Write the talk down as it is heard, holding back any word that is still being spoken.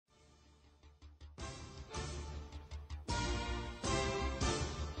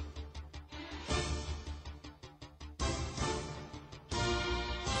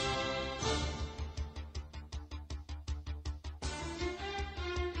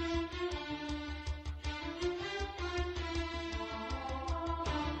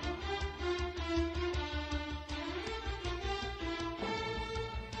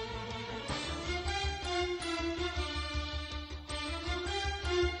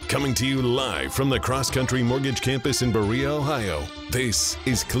Coming to you live from the Cross Country Mortgage Campus in Berea, Ohio. This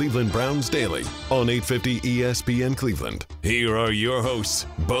is Cleveland Browns Daily on 850 ESPN Cleveland. Here are your hosts,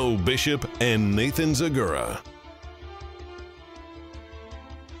 Bo Bishop and Nathan Zagura.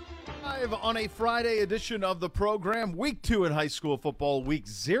 Live on a Friday edition of the program, week 2 in high school football, week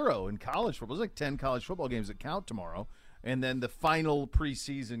 0 in college football. There's like 10 college football games that count tomorrow, and then the final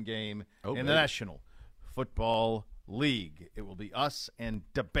preseason game in the National Football League. It will be us and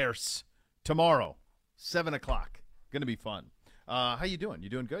the Bears tomorrow, 7 o'clock. Going to be fun. How you doing? You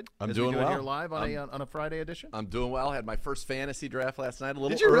doing good? I'm doing well. Here live on a Friday edition? I'm doing well. I had my first fantasy draft last night.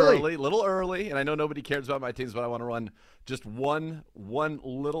 Little early, and I know nobody cares about my teams, but I want to run just one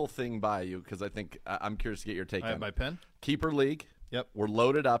little thing by you because I think I'm curious to get your take on it. I have my pen. Keeper league. Yep. We're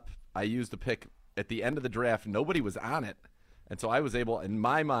loaded up. I used a pick at the end of the draft. Nobody was on it. And so I was able, in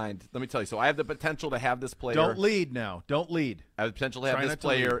my mind, let me tell you, so I have the potential to have this player. Don't lead now. Don't lead. I have the potential to have this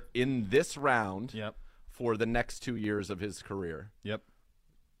player in this round for the next 2 years of his career. Yep.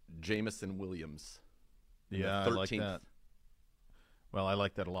 Jameson Williams. Yeah, I like that. Well, I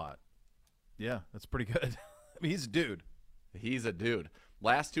like that a lot. Yeah, that's pretty good. I mean, he's a dude. He's a dude.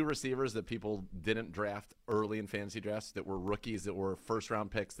 Last 2 receivers that people didn't draft early in fantasy drafts that were rookies, that were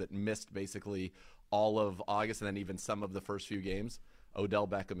first-round picks that missed basically all of August and then even some of the first few games, Odell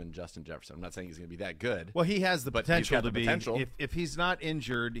Beckham and Justin Jefferson. I'm not saying he's going to be that good. Well, he has the potential to be. If he's not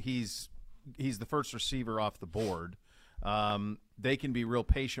injured, he's the first receiver off the board. They can be real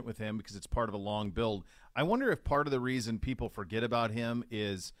patient with him because it's part of a long build. I wonder if part of the reason people forget about him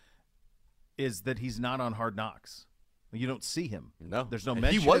is that he's not on Hard Knocks. You don't see him. No. There's no mention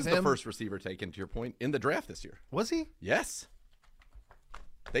of him. He was the first receiver taken, to your point, in the draft this year. Was he? Yes.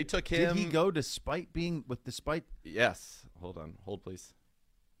 They took him. Did he go despite? Yes. Hold on. Hold, please.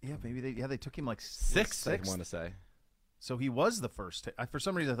 Yeah, maybe they took him like sixth. I want to say. So he was the first. For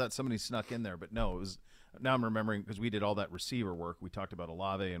some reason, I thought somebody snuck in there, but no, it was. Now I'm remembering because we did all that receiver work. We talked about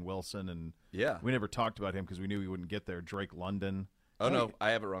Olave and Wilson, and we never talked about him because we knew he wouldn't get there. Drake London. Oh, no,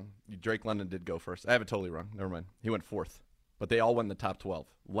 I have it wrong. Drake London did go first. I have it totally wrong. Never mind. He went 4th. But they all won the top 12.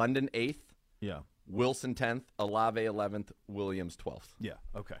 London 8th. Yeah. Wilson 10th. Olave 11th. Williams 12th. Yeah,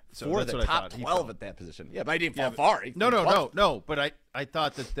 okay. So for the top 12 at that position. Yeah, but he didn't fall far. No. But I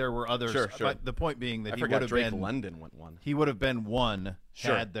thought that there were others. Sure. But the point being that I he forgot would have Drake been. London went 1. He would have been 1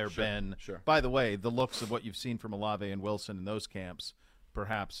 had there been. Sure. By the way, the looks of what you've seen from Olave and Wilson in those camps,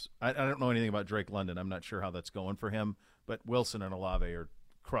 perhaps. I don't know anything about Drake London. I'm not sure how that's going for him. But Wilson and Olave are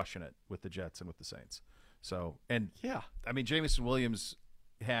crushing it with the Jets and with the Saints. So, and I mean, Jameson Williams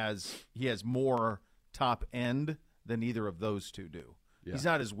has more top end than either of those two do. Yeah. He's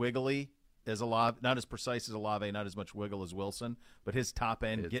not as wiggly as Olave, not as precise as Olave, not as much wiggle as Wilson, but his top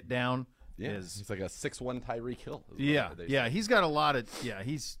end get down is he's like a 6'1" Tyreek Hill. Yeah, he's got a lot of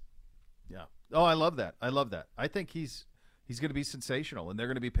Oh, I love that. I think he's going to be sensational, and they're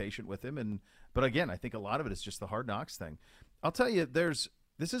going to be patient with him. But again, I think a lot of it is just the Hard Knocks thing. I'll tell you, this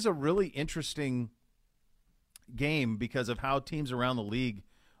is a really interesting game because of how teams around the league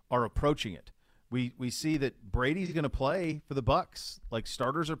are approaching it. We see that Brady's going to play for the Bucs. Like,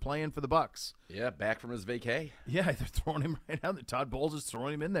 starters are playing for the Bucs. Yeah, back from his vacay. Yeah, they're throwing him right now. Todd Bowles is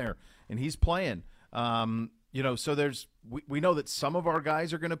throwing him in there, and he's playing. So we know that some of our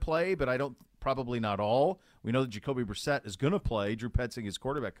guys are going to play, but probably not all. We know that Jacoby Brissett is going to play. Drew Petzing, his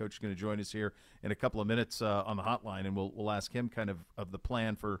quarterback coach, is going to join us here in a couple of minutes on the hotline, and we'll ask him kind of the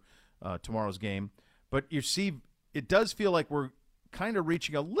plan for tomorrow's game. But you see, it does feel like we're kind of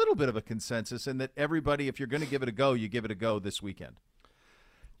reaching a little bit of a consensus in that everybody, if you're going to give it a go, you give it a go this weekend.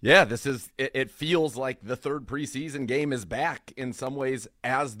 Yeah, it feels like the third preseason game is back in some ways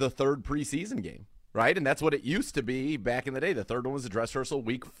as the third preseason game, right? And that's what it used to be back in the day. The third one was a dress rehearsal.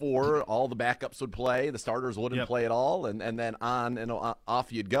 Week 4, all the backups would play. The starters wouldn't play at all, and then on and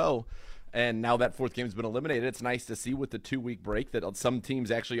off you'd go. And now that fourth game's been eliminated, it's nice to see with the 2-week break that some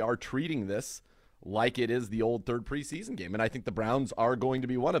teams actually are treating this like it is the old third preseason game. And I think the Browns are going to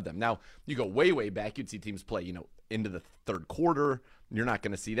be one of them. Now, you go way, way back, you'd see teams play, into the third quarter. You're not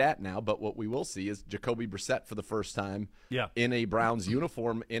going to see that now, but what we will see is Jacoby Brissett for the first time in a Browns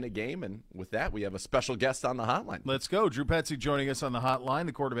uniform in a game. And with that, we have a special guest on the hotline. Let's go. Drew Petzing joining us on the hotline,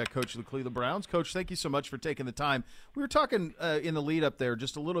 the quarterback coach of the Cleveland Browns. Coach, thank you so much for taking the time. We were talking in the lead up there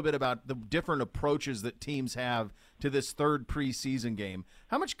just a little bit about the different approaches that teams have to this third preseason game.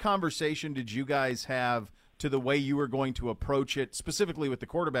 How much conversation did you guys have to the way you were going to approach it, specifically with the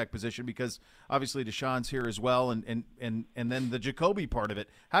quarterback position, because obviously Deshaun's here as well, and then the Jacoby part of it.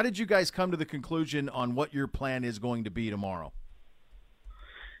 How did you guys come to the conclusion on what your plan is going to be tomorrow?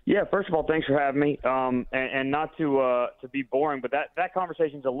 Yeah, first of all, thanks for having me. And not to be boring, but that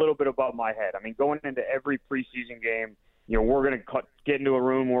conversation's a little bit above my head. I mean, going into every preseason game, we're going to get into a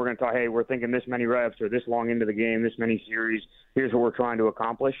room, we're going to talk, hey, we're thinking this many reps or this long into the game, this many series, here's what we're trying to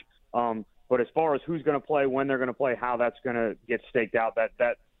accomplish. But as far as who's going to play, when they're going to play, how that's going to get staked out,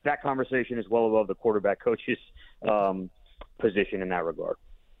 that conversation is well above the quarterback coach's position in that regard.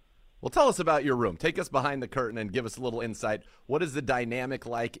 Well, tell us about your room. Take us behind the curtain and give us a little insight. What is the dynamic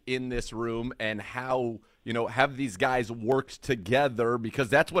like in this room, and how, have these guys worked together? Because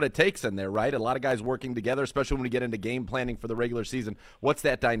that's what it takes in there, right? A lot of guys working together, especially when we get into game planning for the regular season. What's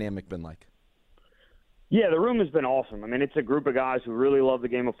that dynamic been like? Yeah, the room has been awesome. I mean, it's a group of guys who really love the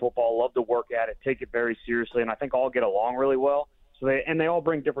game of football, love to work at it, take it very seriously, and I think all get along really well. So they all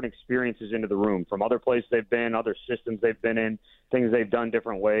bring different experiences into the room from other places they've been, other systems they've been in, things they've done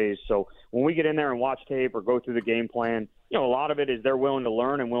different ways. So when we get in there and watch tape or go through the game plan, a lot of it is they're willing to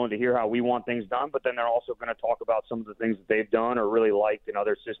learn and willing to hear how we want things done, but then they're also going to talk about some of the things that they've done or really liked in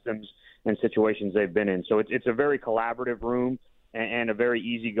other systems and situations they've been in. So it's a very collaborative room and a very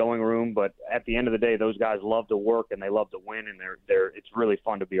easygoing room, but at the end of the day, those guys love to work and they love to win, and it's really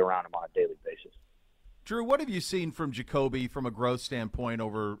fun to be around them on a daily basis. Drew, what have you seen from Jacoby from a growth standpoint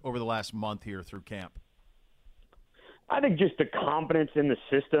over the last month here through camp? I think just the confidence in the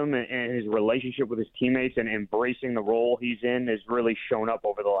system and his relationship with his teammates and embracing the role he's in has really shown up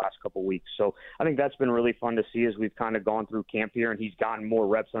over the last couple of weeks. So I think that's been really fun to see as we've kind of gone through camp here, and he's gotten more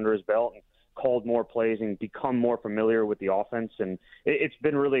reps under his belt and called more plays and become more familiar with the offense. And it's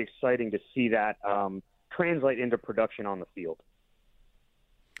been really exciting to see that translate into production on the field.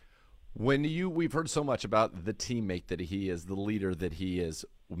 We've heard so much about the teammate that he is, the leader that he is.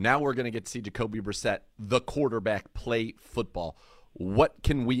 Now we're going to get to see Jacoby Brissett, the quarterback, play football. What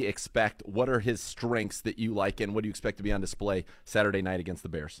can we expect? What are his strengths that you like, and what do you expect to be on display Saturday night against the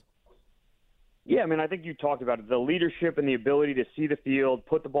Bears? Yeah, I mean, I think you talked about it. The leadership and the ability to see the field,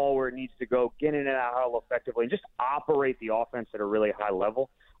 put the ball where it needs to go, get in and out effectively, and just operate the offense at a really high level,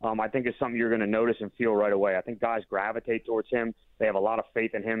 I think is something you're going to notice and feel right away. I think guys gravitate towards him. They have a lot of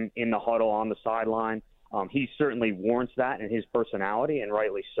faith in him in the huddle, on the sideline. He certainly warrants that in his personality, and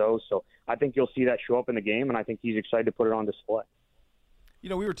rightly so. So I think you'll see that show up in the game, and I think he's excited to put it on display.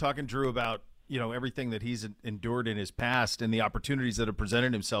 We were talking, Drew, about everything that he's endured in his past and the opportunities that have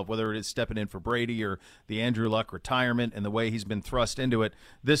presented himself, whether it is stepping in for Brady or the Andrew Luck retirement and the way he's been thrust into it.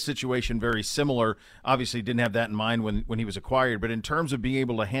 This situation, very similar. Obviously didn't have that in mind when he was acquired, but in terms of being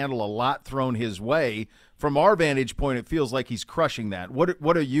able to handle a lot thrown his way, from our vantage point, it feels like he's crushing that.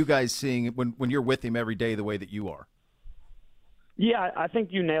 What are you guys seeing when you're with him every day the way that you are? Yeah, I think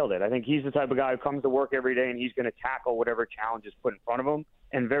you nailed it. I think he's the type of guy who comes to work every day and he's going to tackle whatever challenge is put in front of him,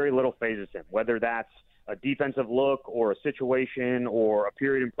 and very little phases him, whether that's a defensive look or a situation or a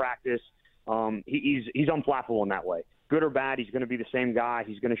period in practice. He's unflappable in that way. Good or bad, he's going to be the same guy.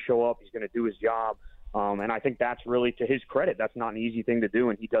 He's going to show up. He's going to do his job. And I think that's really to his credit. That's not an easy thing to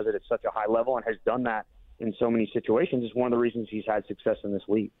do, and he does it at such a high level and has done that in so many situations. It's one of the reasons he's had success in this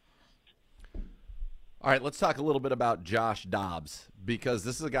league. All right, let's talk a little bit about Josh Dobbs, because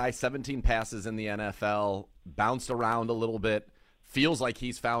this is a guy, 17 passes in the NFL, bounced around a little bit, feels like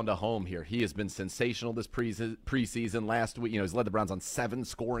he's found a home here. He has been sensational this preseason. Last week, he's led the Browns on 7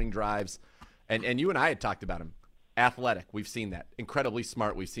 scoring drives. And you and I had talked about him. Athletic, we've seen that. Incredibly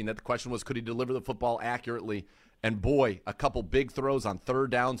smart, we've seen that. The question was, could he deliver the football accurately? And boy, a couple big throws on 3rd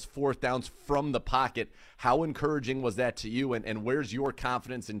downs, 4th downs from the pocket. How encouraging was that to you? And where's your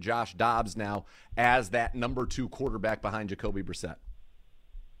confidence in Josh Dobbs now as that number 2 quarterback behind Jacoby Brissett?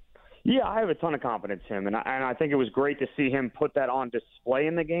 Yeah, I have a ton of confidence in him, and I think it was great to see him put that on display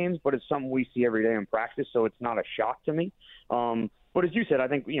in the games, but it's something we see every day in practice, so it's not a shock to me. But as you said, I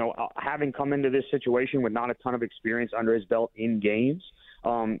think, having come into this situation with not a ton of experience under his belt in games,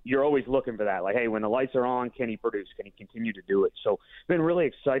 you're always looking for that. Like, hey, when the lights are on, can he produce? Can he continue to do it? So been really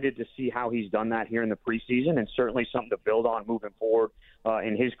excited to see how he's done that here in the preseason, and certainly something to build on moving forward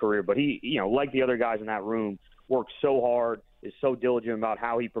in his career. But he, like the other guys in that room, works so hard, is so diligent about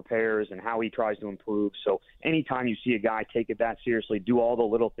how he prepares and how he tries to improve. So anytime you see a guy take it that seriously, do all the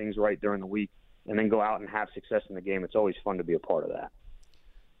little things right during the week, and then go out and have success in the game, it's always fun to be a part of that.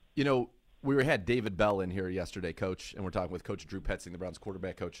 We had David Bell in here yesterday, Coach, and we're talking with Coach Drew Petzing, the Browns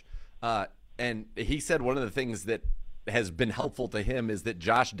quarterback coach. And he said one of the things that has been helpful to him is that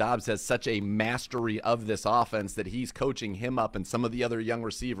Josh Dobbs has such a mastery of this offense that he's coaching him up and some of the other young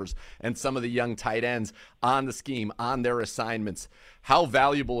receivers and some of the young tight ends on the scheme, on their assignments. How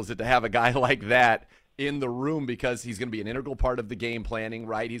valuable is it to have a guy like that in the room because he's going to be an integral part of the game planning,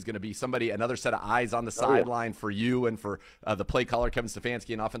 right? He's going to be another set of eyes on the sideline for you and for the play caller, Kevin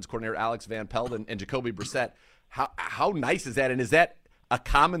Stefanski, and offense coordinator Alex Van Pelt and Jacoby Brissett. How nice is that? And is that a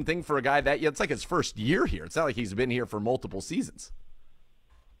common thing for a guy that it's like his first year here? It's not like he's been here for multiple seasons.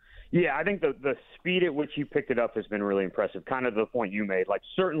 Yeah, I think the speed at which he picked it up has been really impressive. Kind of the point you made. Like,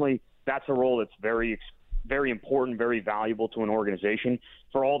 certainly that's a role that's very, very important, very valuable to an organization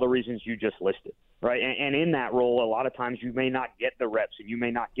for all the reasons you just listed, right? And in that role, a lot of times you may not get the reps and you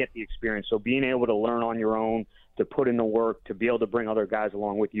may not get the experience. So being able to learn on your own, to put in the work, to be able to bring other guys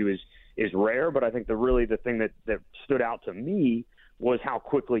along with you is rare. But I think the thing that stood out to me was how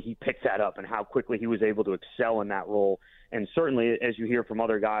quickly he picked that up and how quickly he was able to excel in that role. And certainly, as you hear from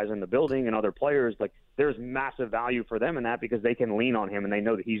other guys in the building and other players, like, there's massive value for them in that because they can lean on him and they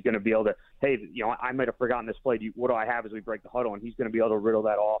know that he's going to be able to, hey, I might have forgotten this play. What do I have as we break the huddle? And he's going to be able to riddle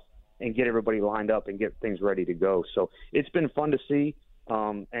that off and get everybody lined up and get things ready to go. So it's been fun to see,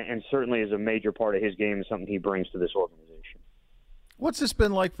 and certainly is a major part of his game and something he brings to this organization. What's this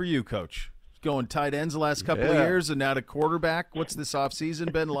been like for you, Coach? Going tight ends the last couple of years and now to quarterback. What's this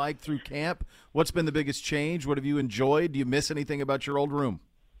offseason been like through camp? What's been the biggest change? What have you enjoyed? Do you miss anything about your old room?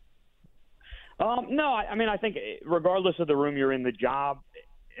 No, I mean, I think regardless of the room you're in, the job,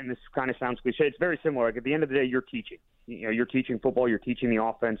 and this kind of sounds cliche, it's very similar. Like, at the end of the day, you're teaching. You're teaching football, you're teaching the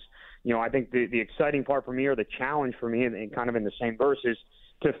offense. I think the exciting part for me, or the challenge for me, and kind of in the same verse, is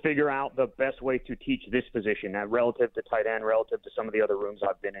to figure out the best way to teach this position relative to tight end, relative to some of the other rooms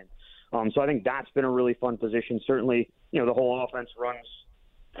I've been in. So I think that's been a really fun position. Certainly, the whole offense runs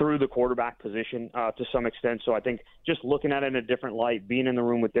through the quarterback position to some extent. So I think just looking at it in a different light, being in the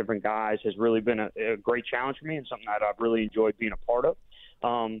room with different guys has really been a great challenge for me and something that I've really enjoyed being a part of.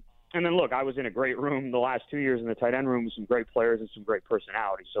 And then, look, I was in a great room the last 2 years in the tight end room with some great players and some great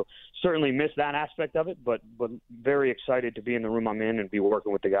personalities. So certainly miss that aspect of it, but very excited to be in the room I'm in and be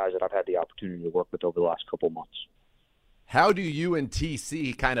working with the guys that I've had the opportunity to work with over the last couple of months. How do you and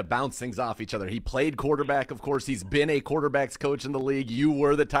TC kind of bounce things off each other? He played quarterback, of course. He's been a quarterback's coach in the league. You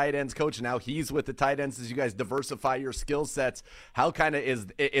were the tight ends coach. Now he's with the tight ends as you guys diversify your skill sets. How kind of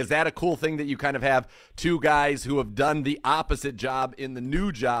is that a cool thing that you kind of have two guys who have done the opposite job in the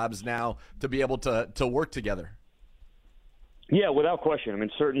new jobs now to be able to work together? Yeah, without question. I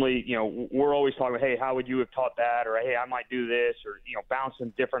mean, certainly, we're always talking about, hey, how would you have taught that? Or, hey, I might do this, or,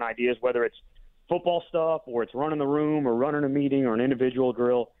 bouncing different ideas, whether it's football stuff or it's running the room or running a meeting or an individual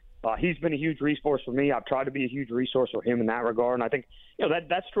drill. He's been a huge resource for me. I've tried to be a huge resource for him in that regard. And I think,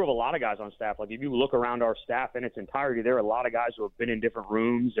 that's true of a lot of guys on staff. Like, if you look around our staff in its entirety, there are a lot of guys who have been in different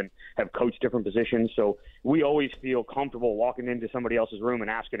rooms and have coached different positions. So we always feel comfortable walking into somebody else's room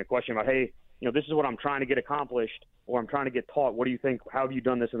and asking a question about, hey, this is what I'm trying to get accomplished, or I'm trying to get taught. What do you think? How have you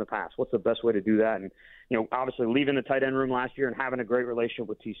done this in the past? What's the best way to do that? And, obviously leaving the tight end room last year and having a great relationship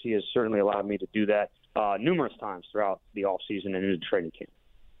with TC has certainly allowed me to do that numerous times throughout the offseason and into training camp.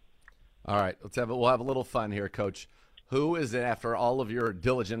 All right, we'll have a little fun here, Coach. Who is, after all of your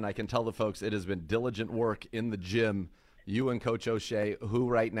diligent, I can tell the folks it has been diligent work in the gym, you and Coach O'Shea, who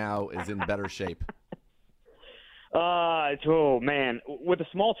right now is in better shape? Man, with a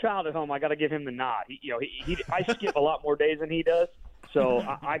small child at home, I got to give him the nod. I skip a lot more days than he does, so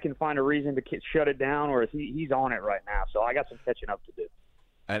I can find a reason to shut it down, whereas he's on it right now. So I got some catching up to do.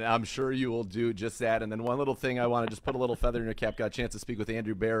 And I'm sure you will do just that. And then one little thing I want to just put a little feather in your cap. Got a chance to speak with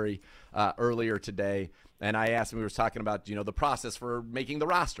Andrew Berry earlier today. And I asked him, we were talking about, the process for making the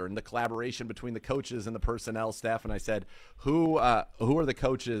roster and the collaboration between the coaches and the personnel staff. And I said, who are the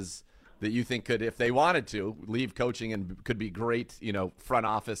coaches that you think could, if they wanted to, leave coaching and could be great, front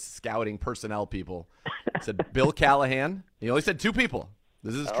office scouting personnel people? I said, Bill Callahan. He only said two people.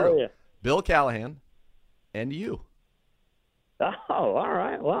 This is true. Oh, yeah. Bill Callahan and you. Oh, all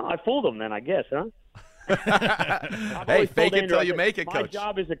right. Well, I fooled him then, I guess, huh? Hey, fake it till you make it, Coach. My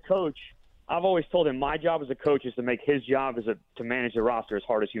job as a coach, I've always told him my job as a coach is to make his job to manage the roster as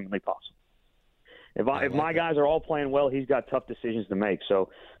hard as humanly possible. If my guys are all playing well, he's got tough decisions to make. So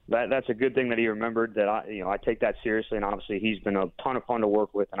that's a good thing that he remembered that I take that seriously, and obviously he's been a ton of fun to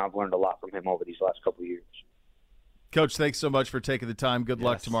work with, and I've learned a lot from him over these last couple of years. Coach, thanks so much for taking the time. Good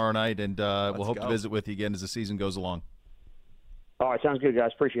luck tomorrow night, and we'll hope to visit with you again as the season goes along. All right, sounds good,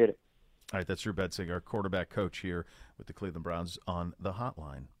 guys. Appreciate it. All right, that's Drew Bedsing, our quarterback coach here with the Cleveland Browns on the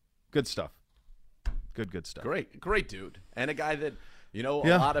hotline. Good stuff. Good stuff. Great dude. And a guy that a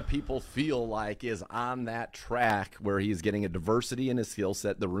Yeah. lot of people feel like is on that track where he's getting a diversity in his skill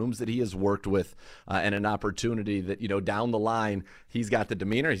set, the rooms that he has worked with, and an opportunity that, down the line, he's got the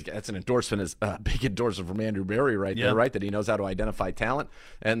demeanor. That's an endorsement, is a big endorsement from Andrew Berry right there, right? That he knows how to identify talent,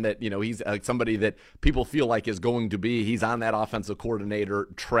 and that, he's somebody that people feel like is going to be, he's on that offensive coordinator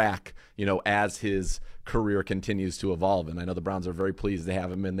track, as his career continues to evolve. And I know the Browns are very pleased to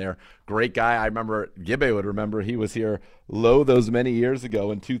have him in there. Great guy. I remember, Gibbe would remember, he was here those many years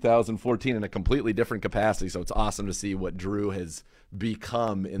ago in 2014 in a completely different capacity. So it's awesome to see what Drew has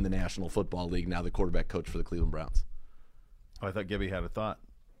become in the National Football League, now the quarterback coach for the Cleveland Browns. Oh, I thought Gibby had a thought.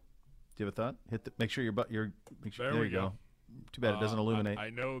 Do you have a thought? Make sure there you go. Too bad it doesn't illuminate. I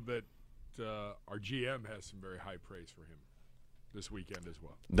know that our GM has some very high praise for him this weekend as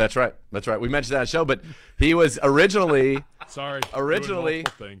well. That's right. We mentioned that on the show, but he was originally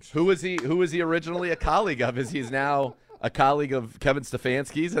who was he originally a colleague of? He's now a colleague of Kevin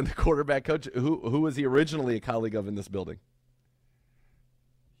Stefanski's and the quarterback coach. Who was he originally a colleague of in this building?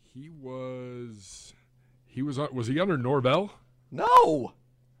 Was he under Norvell? No.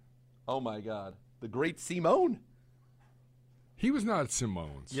 Oh my God. The great Simone. He was not at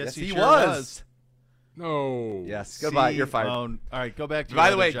Simone's. Yes, he sure was. No. Yes. Goodbye. You're fired. All right, go back to your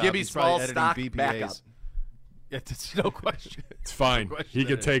By the other way, job. Gibby's He's probably small editing stock BPAs. backup. It's no question. It's fine. No question He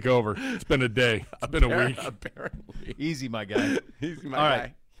could it is. take over. It's been a day. It's been a week. Apparently. Easy, my guy. He's my All guy.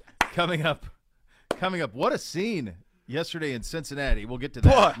 right. Coming up. What a scene yesterday in Cincinnati. We'll get to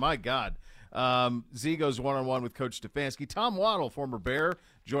that. Boy. My God. Z goes one-on-one with Coach Stefanski. Tom Waddle, former Bear,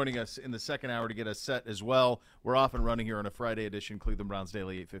 joining us in the second hour to get us set as well. We're off and running here on a Friday edition, Cleveland Browns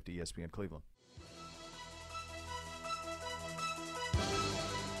Daily, 850 ESPN Cleveland.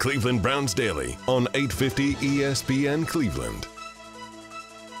 Cleveland Browns Daily on 850 ESPN Cleveland.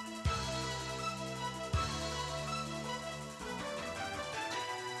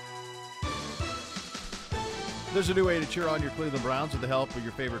 There's a new way to cheer on your Cleveland Browns with the help of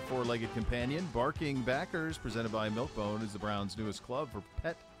your favorite four-legged companion. Barking Backers, presented by Milkbone, is the Browns' newest club for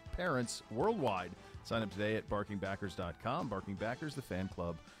pet parents worldwide. Sign up today at barkingbackers.com. Barking Backers, the fan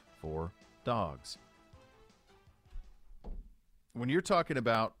club for dogs. When you're talking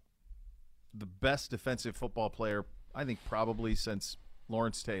about the best defensive football player, I think probably since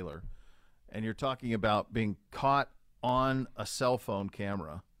Lawrence Taylor, and you're talking about being caught on a cell phone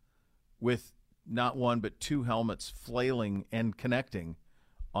camera with not one but two helmets flailing and connecting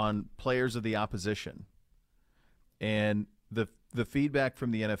on players of the opposition, and the feedback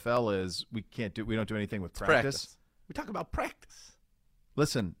from the NFL is we don't do anything with practice. We talk about practice.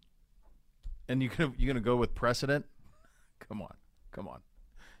 Listen, and you're gonna go with precedent? Come on.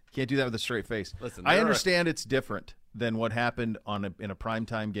 You can't do that with a straight face. Listen, I understand it's different than what happened in a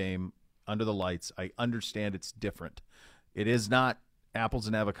primetime game under the lights. I understand it's different. It is not apples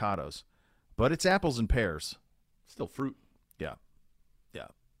and avocados, but it's apples and pears. Still fruit. Yeah.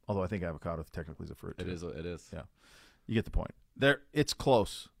 Although I think avocado technically is a fruit. It too. is. Yeah. You get the point. It's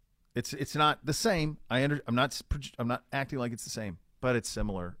close. It's not the same. I'm not acting like it's the same, but it's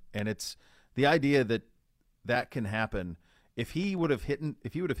similar. And it's the idea that can happen. If he would have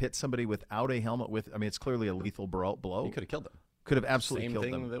hit somebody without a helmet it's clearly a lethal blow. He could have killed them. Could have absolutely Same killed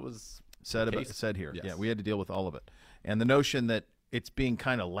thing them. that was said here. Yes. Yeah, we had to deal with all of it. And the notion that it's being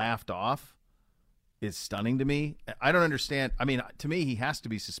kind of laughed off is stunning to me. I don't understand. I mean, to me, he has to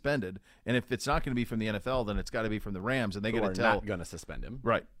be suspended. And if it's not going to be from the NFL, then it's got to be from the Rams. And they got to tell. Not going to suspend him.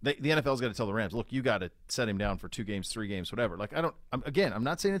 Right. The NFL's got to tell the Rams, look, you got to set him down for 2 games, 3 games, whatever. Like, I'm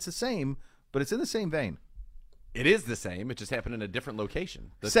not saying it's the same, but it's in the same vein. It is the same. It just happened in a different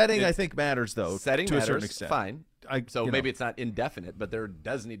location. Setting, I think, matters, though, setting to matters, a certain extent. Fine. Maybe it's not indefinite, but there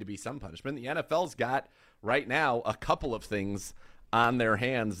does need to be some punishment. The NFL's got, right now, a couple of things on their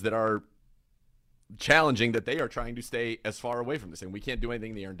hands that are challenging, that they are trying to stay as far away from this. And we can't do anything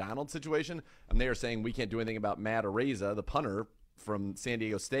in the Aaron Donald situation, and they are saying we can't do anything about Matt Araiza, the punter from San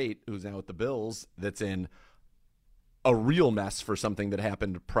Diego State, who's now with the Bills, that's in a real mess for something that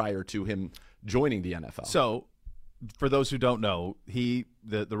happened prior to him joining the NFL. So, for those who don't know,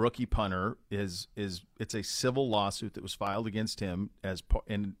 the rookie punter it's a civil lawsuit that was filed against him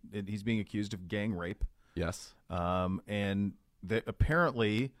and he's being accused of gang rape. Yes. And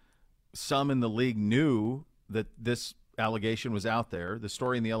apparently some in the league knew that this allegation was out there. The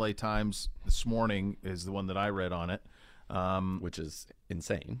story in the LA Times this morning is the one that I read on it. Which is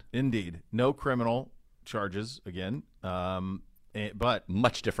insane. Indeed. No criminal charges again. But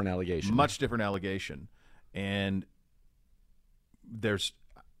much different allegation. And there's,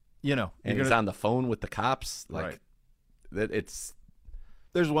 and he's on the phone with the cops. Right. That it's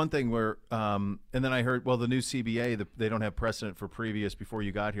There's one thing where, and then I heard, well, the new CBA, they don't have precedent for previous before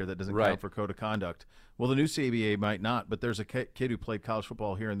you got here. That doesn't Right. count for code of conduct. Well, the new CBA might not, but there's a kid who played college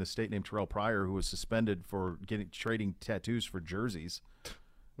football here in the state named Terrell Pryor who was suspended for trading tattoos for jerseys.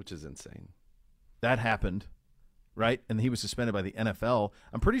 Which is insane. That happened, right? And he was suspended by the NFL.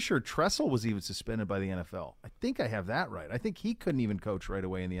 I'm pretty sure Tressel was even suspended by the NFL. I think I have that right. I think he couldn't even coach right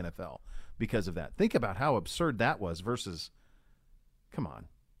away in the NFL because of that. Think about how absurd that was versus, come on.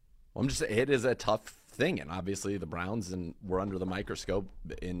 Well, I'm just saying, it is a tough thing, and obviously the Browns were under the microscope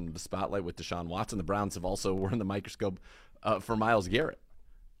in the spotlight with Deshaun Watson. The Browns have also were in the microscope for Myles Garrett.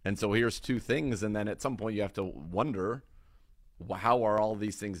 And so here's two things, and then at some point you have to wonder, how are all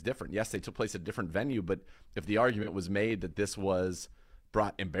these things different? Yes, they took place at a different venue, but if the argument was made that this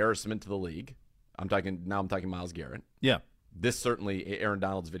brought embarrassment to the league, I'm talking Myles Garrett. Yeah. This certainly, Aaron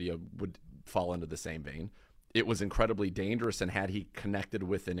Donald's video would fall into the same vein. It was incredibly dangerous, and had he connected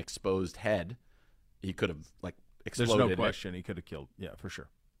with an exposed head, he could have exploded. There's no question he could have killed. Yeah, for sure.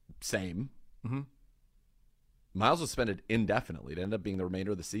 Same. Mm-hmm. Myles was suspended indefinitely. It ended up being the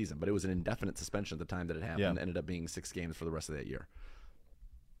remainder of the season, but it was an indefinite suspension at the time that it happened. Yeah. Ended up being 6 games for the rest of that year.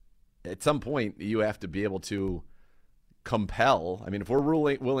 At some point, you have to be able to compel. I mean, if we're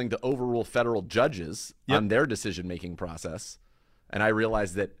willing to overrule federal judges on their decision-making process, and I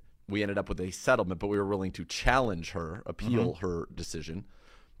realize that we ended up with a settlement, but we were willing to challenge her, appeal her decision,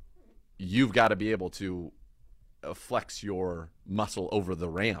 you've got to be able to flex your muscle over the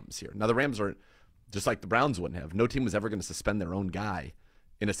Rams here. Now, the Rams are just like the Browns wouldn't have. No team was ever going to suspend their own guy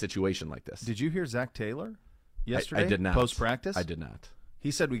in a situation like this. Did you hear Zach Taylor yesterday? I did not. Post-practice? I did not. He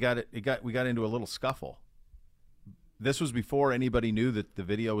said we got into a little scuffle. This was before anybody knew that the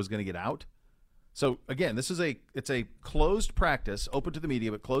video was going to get out. So again, it's a closed practice, open to the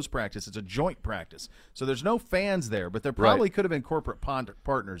media, but closed practice. It's a joint practice. So there's no fans there, but there probably could have been corporate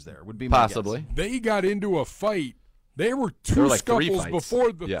partners there. Would be my possibly. guess. They got into a fight. There were two There were like 3 scuffles fights.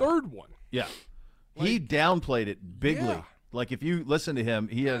 before the Yeah. third one. Yeah, he downplayed it bigly. Yeah. Like if you listen to him,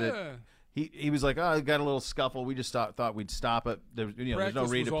 he had Yeah. it. He was like, oh, got a little scuffle. We just thought we'd stop it. There's no Practice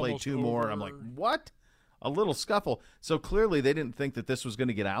reason to was play almost 2 more. I'm like, over. what? A little scuffle. So clearly they didn't think that this was going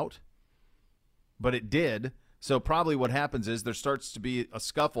to get out, but it did. So probably what happens is there starts to be a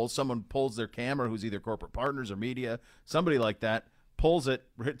scuffle. Someone pulls their camera, who's either corporate partners or media, somebody like that, pulls it,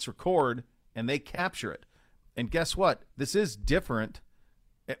 hits record, and they capture it. And guess what? This is different.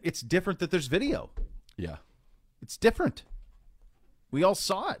 It's different that there's video. Yeah. It's different. We all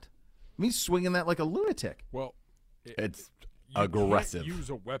saw it. I mean, he's swinging that like a lunatic. Well, It's you aggressive. Can't use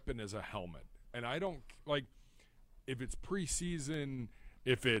a weapon as a helmet, and I don't like if it's preseason,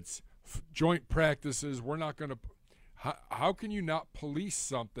 if it's joint practices. We're not going to. How can you not police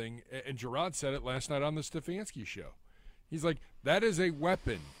something? And Gerard said it last night on the Stefanski show. He's like, that is a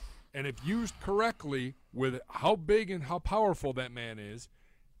weapon, and if used correctly, with how big and how powerful that man is,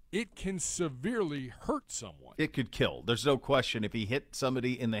 it can severely hurt someone. It could kill. There's no question. If he hit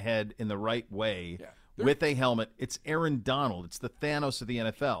somebody in the head in the right way Yeah. with a helmet, it's Aaron Donald. It's the Thanos of the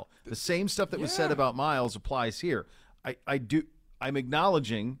NFL. The same stuff that was said Yeah. about Myles applies here. I'm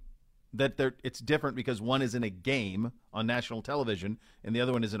acknowledging that it's different because one is in a game on national television and the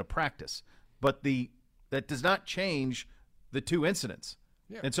other one is in a practice. But that does not change the 2 incidents.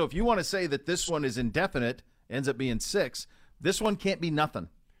 Yeah. And so if you want to say that this one is indefinite, ends up being 6, this one can't be nothing.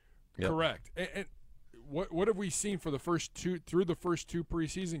 Yep. Correct. And what have we seen for the first 2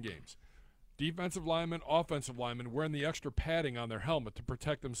 preseason games? Defensive linemen, offensive linemen wearing the extra padding on their helmet to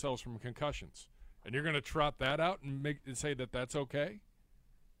protect themselves from concussions. And you're going to trot that out and say that that's okay?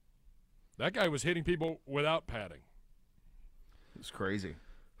 That guy was hitting people without padding. It's crazy.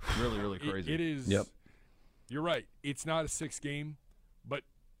 Really, really crazy. It is. Yep. You're right. It's not a 6 game, but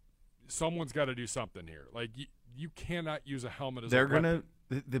someone's got to do something here. Like you cannot use a helmet as They're a weapon.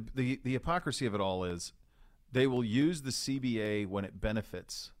 the hypocrisy of it all is they will use the CBA when it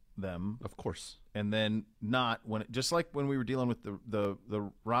benefits them, Of course. and then not when it, just like when we were dealing with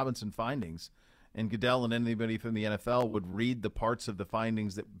the Robinson findings, and Goodell and anybody from the NFL would read the parts of the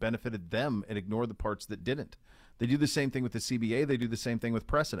findings that benefited them and ignore the parts that didn't. They do the same thing with the CBA. They do the same thing with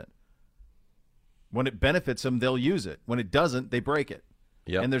precedent. When it benefits them, they'll use it. When it doesn't, they break it.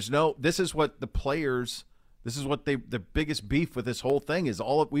 Yep. And this is what the players, this is what the biggest beef with this whole thing is.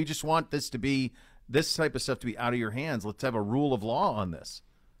 We just want this type of stuff to be out of your hands. Let's have a rule of law on this.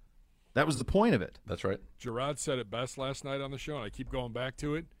 That was the point of it. That's right. Gerard said it best last night on the show, and I keep going back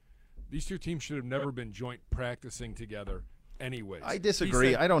to it. These 2 teams should have never been joint practicing together anyways. I disagree.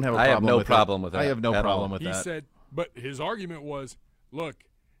 He said, I don't have a I problem have no with problem it. with that I have no at problem all. with He that. said, but his argument was, look,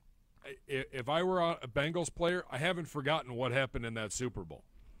 if I were a Bengals player, I haven't forgotten what happened in that Super Bowl.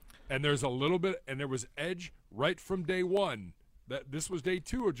 And there's a little bit, and there was edge right from day one. That this was day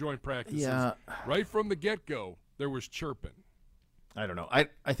 2 of joint practices. Yeah. Right from the get-go, there was chirping. I don't know. I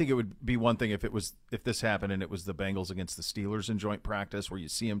think it would be one thing if this happened and it was the Bengals against the Steelers in joint practice where you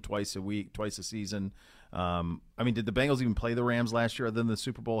see them twice a week, twice a season. I mean, did the Bengals even play the Rams last year other than the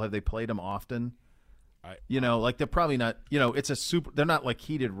Super Bowl? Have they played them often? Like they're probably not. It's a super. They're not like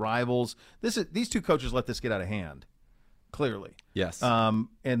heated rivals. These two coaches let this get out of hand. Clearly, Yes. And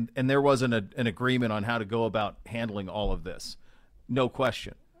there wasn't an agreement on how to go about handling all of this. No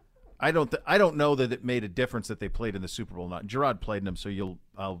question. I don't know that it made a difference that they played in the Super Bowl or not. Gerard played in them, so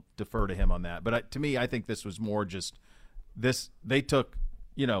I'll defer to him on that. But to me, I think this was more just this. They took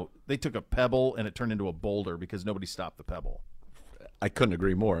a pebble and it turned into a boulder because nobody stopped the pebble. I couldn't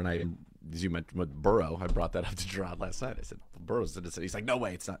agree more. And as you mentioned with Burrow, I brought that up to Gerard last night. I said, Burrow's in the city. He's like, no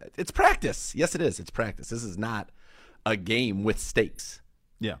way, it's not. It's practice. Yes, it is. It's practice. This is not a game with stakes.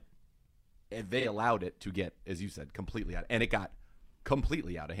 Yeah. And they allowed it to get, as you said, completely out. And it got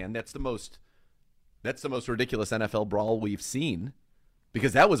completely out of hand. That's the most ridiculous NFL brawl we've seen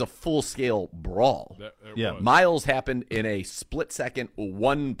because that was a full-scale brawl. Yeah. Was. Miles happened in a split second.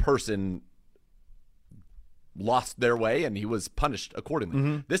 One person lost their way, and he was punished accordingly.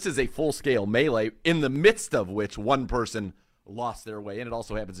 Mm-hmm. This is a full-scale melee in the midst of which one person lost their way, and it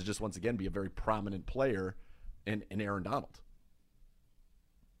also happens to just once again be a very prominent player in Aaron Donald.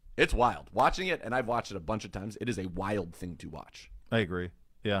 It's wild. Watching it, and I've watched it a bunch of times, it is a wild thing to watch. I agree.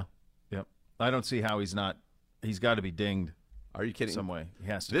 Yeah. Yep. I don't see how he's not. He's got to be dinged. Are you kidding? Some way.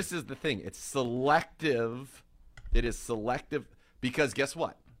 He has to. This is the thing. It's selective. It is selective because guess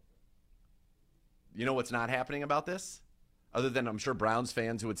what? You know what's not happening about this? Other than I'm sure Browns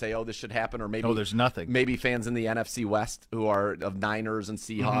fans who would say, oh, this should happen, or maybe there's nothing. Maybe fans in the NFC West who are of Niners and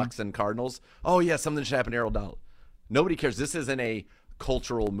Seahawks and Cardinals. Oh, yeah, something should happen to Aaron Donald. Nobody cares. This isn't a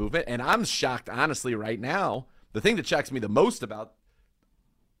cultural movement. And I'm shocked, honestly, right now. The thing that shocks me the most about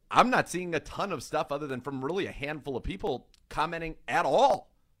I'm not seeing a ton of stuff other than from really a handful of people commenting at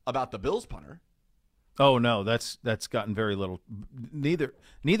all about the Bills punter. Oh no, that's gotten very little.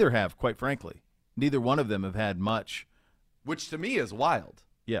 Neither have, quite frankly. Neither one of them have had much. Which to me is wild.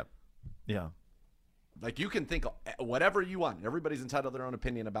 Yeah. Like you can think whatever you want. Everybody's entitled to their own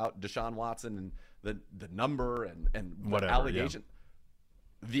opinion about Deshaun Watson and the number and whatever, the allegation.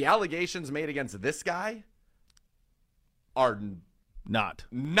 Yeah. The allegations made against this guy are not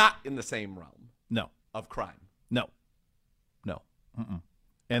in the same realm. No. Of crime. No. Mm-mm.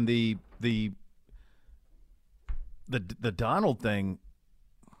 And the Donald thing,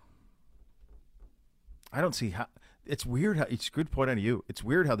 I don't see how. It's weird how it's a good point on you. It's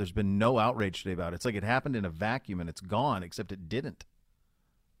weird how there's been no outrage today about it. It's like it happened in a vacuum and it's gone, except it didn't.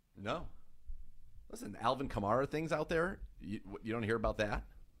 No. Listen, Alvin Kamara things out there. You don't hear about that.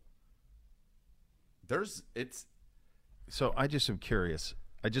 So I just am curious.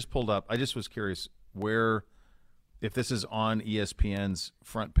 I just was curious where, if this is on ESPN's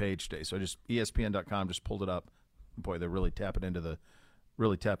front page today. So ESPN.com just pulled it up. Boy, they're really tapping into the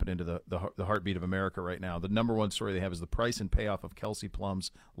heartbeat of America right now. The number one story they have is the price and payoff of Kelsey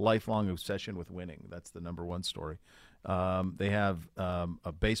Plum's lifelong obsession with winning. That's the number one story. They have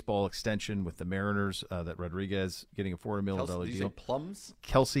a baseball extension with the Mariners that Rodriguez getting a $4 million deal. These are Plums?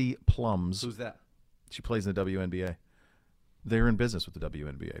 Kelsey Plums. Who's that? She plays in the WNBA. They're in business with the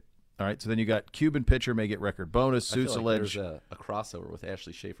WNBA. All right, so then you got Cuban pitcher may get record bonus. Suits allege there's a crossover with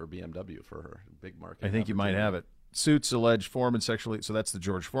Ashley Schaefer BMW for her big market. I think you might have it. Suits allege Foreman sexually. So that's the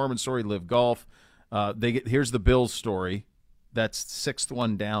George Foreman story. Live Golf. Here's the Bills story. That's sixth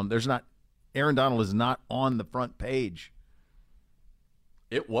one down. Aaron Donald is not on the front page.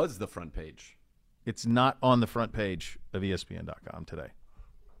 It was the front page. It's not on the front page of ESPN.com today.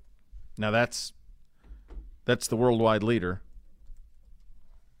 Now that's the worldwide leader.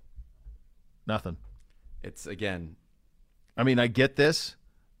 Nothing. It's again. I mean, I get this,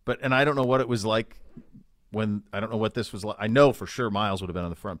 and I don't know what it was like I don't know what this was like. I know for sure Miles would have been on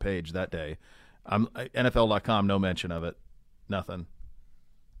the front page that day. NFL.com, no mention of it. Nothing.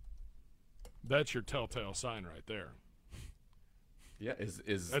 That's your telltale sign right there. Yeah, that's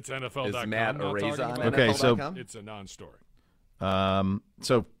NFL.com. Is Matt Araiza on okay, NFL.com? So it's a non-story.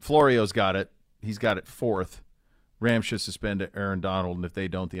 So Florio's got it. He's got it fourth. Rams should suspend Aaron Donald, and if they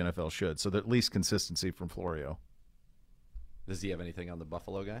don't, the NFL should. So at least consistency from Florio. Does he have anything on the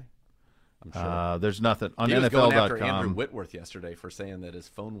Buffalo guy? I'm sure. There's nothing on he was NFL.com. going after Andrew Whitworth yesterday for saying that his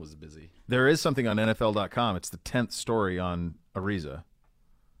phone was busy. There is something on NFL.com. It's the 10th story on Ariza.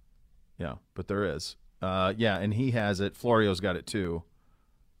 Yeah, but there is. And he has it. Florio's got it too.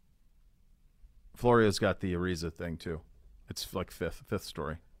 Florio's got the Ariza thing too. It's like fifth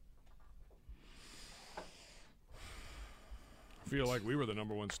story. I feel like we were the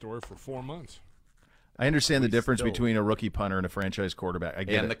number one story for 4 months. I understand the difference still- between a rookie punter and a franchise quarterback. I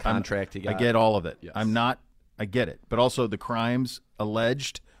get And it. the contract he got. I get all of it. Yes. I get it. But also the crimes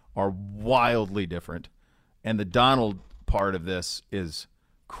alleged are wildly different. And the Donald part of this is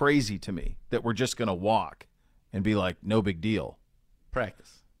crazy to me, that we're just going to walk and be like, no big deal.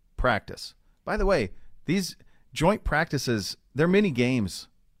 Practice. By the way, these joint practices, they're mini games.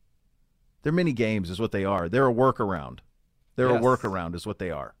 They're mini games is what they are. They're a workaround. They're a Yes. workaround is what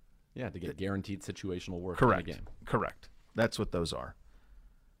they are. Yeah, to get guaranteed situational work Correct. in the game. Correct. That's what those are.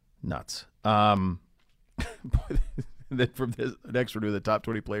 Nuts. Then from this next, we're doing the top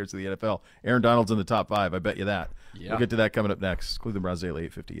 20 players of the NFL. Aaron Donald's in the top 5. I bet you that. Yeah. We'll get to that coming up next. Cleveland Browns Daily,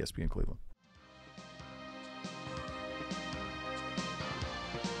 850 ESPN Cleveland.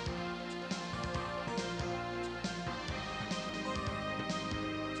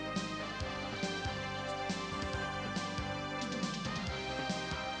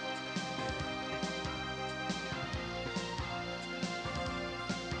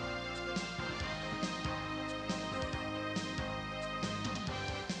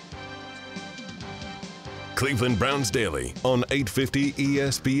 Cleveland Browns Daily on 850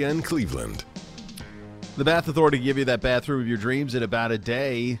 ESPN Cleveland. The Bath Authority give you that bathroom of your dreams in about a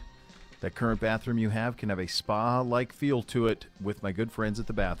day. That current bathroom you have can have a spa-like feel to it with my good friends at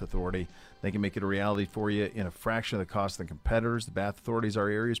the Bath Authority. They can make it a reality for you in a fraction of the cost of the competitors. The Bath Authority is our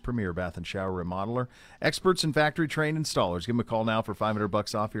area's premier bath and shower remodeler. Experts and factory-trained installers. Give them a call now for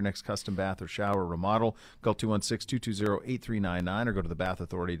 $500 off your next custom bath or shower remodel. Call 216-220-8399 or go to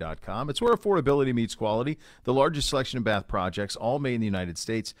thebathauthority.com. It's where affordability meets quality. The largest selection of bath projects, all made in the United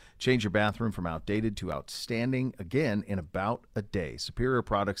States. Change your bathroom from outdated to outstanding, again, in about a day. Superior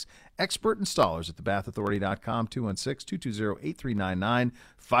products, expert installers at thebathauthority.com. 216-220-8399.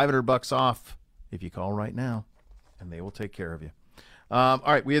 $500 off if you call right now, and they will take care of you. All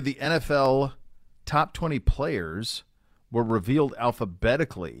right, we have the NFL top 20 players were revealed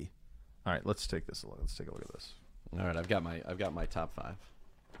alphabetically. All right, let's take this a look. Let's take a look at this. All right, I've got my top 5.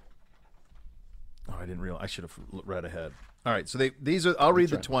 Oh, I didn't realize. I should have read ahead. All right, so these are. I'll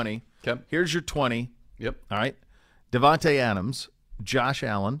read the 20. Okay. Here's your 20. Yep. All right, Devontae Adams, Josh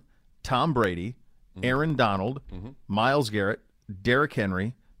Allen, Tom Brady, Aaron Donald, Myles Garrett, Derrick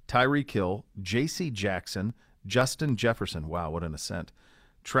Henry, Tyreek Hill, J.C. Jackson, Justin Jefferson. Wow, what an ascent.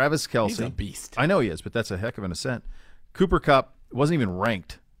 Travis Kelce. He's a beast. I know he is, but that's a heck of an ascent. Cooper Kupp wasn't even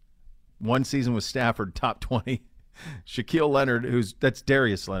ranked. One season with Stafford, top 20. Shaquille Leonard, that's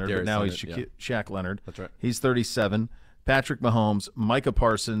Darius Leonard, but now he's Shaq Leonard. That's right. He's 37. Patrick Mahomes, Micah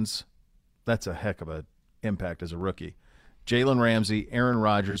Parsons. That's a heck of an impact as a rookie. Jalen Ramsey, Aaron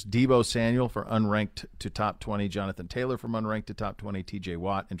Rodgers, Deebo Samuel for unranked to top 20, Jonathan Taylor from unranked to top 20, TJ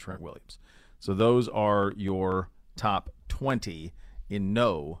Watt, and Trent Williams. So those are your top 20 in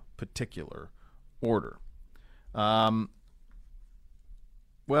no particular order. Well,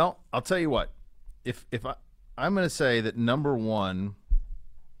 I'll tell you what. If I'm going to say that number one.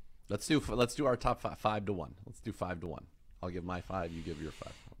 Let's do our top 5 to 1. Let's do 5 to 1. I'll give my 5. You give your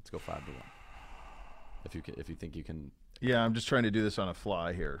 5. Let's go 5 to 1. If you think you can. Yeah, I'm just trying to do this on a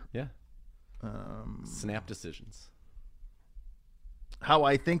fly here. Yeah. Snap decisions. How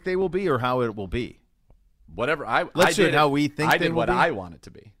I think they will be, or how it will be. Whatever. Let's do it how we think I they did will what be. I want it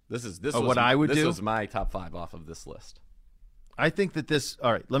to be. This was what I would do? This was my top 5 off of this list. I think that this.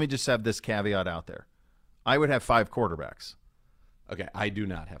 All right, let me just have this caveat out there. I would have 5 quarterbacks. Okay, I do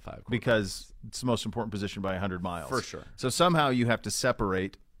not have 5 quarterbacks. Because it's the most important position by 100 miles. For sure. So somehow you have to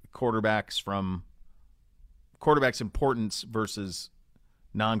separate quarterbacks importance versus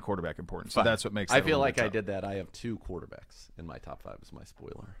non-quarterback importance. Fine. So that's what makes it I feel like I did that. I have 2 quarterbacks in my top 5 as my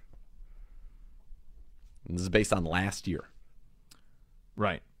spoiler. And this is based on last year.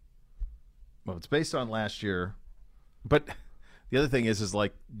 Right. Well, it's based on last year. But the other thing is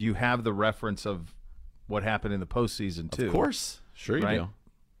like you have the reference of what happened in the postseason, too. Of course. Sure you right? do.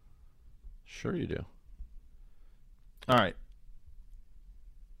 Sure you do. All right.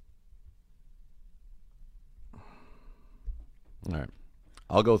 All right.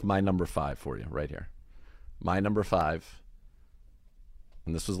 I'll go with my number 5 for you right here. My number 5,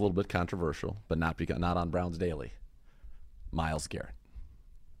 and this was a little bit controversial, but not on Browns Daily, Myles Garrett.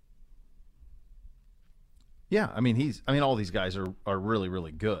 Yeah, all these guys are really,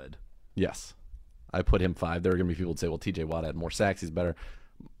 really good. Yes. I put him 5. There are going to be people that say, well, TJ Watt had more sacks. He's better.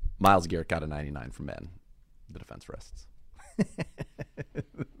 Myles Garrett got a 99 from Madden. The defense rests.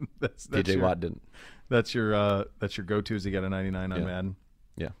 that's TJ Watt didn't. That's your go-to is he got a 99 on Madden.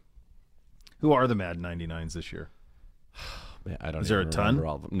 Yeah. Who are the Madden 99s this year? Man, I don't. Is there even a ton? remember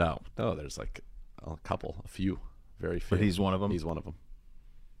all of them. No. There's like a few, very few. But he's one of them? He's one of them.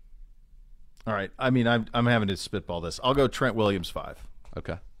 All right. I mean, I'm having to spitball this. I'll go Trent Williams 5.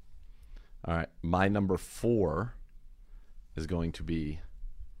 Okay. All right. My number 4 is going to be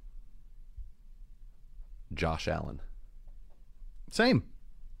Josh Allen. Same.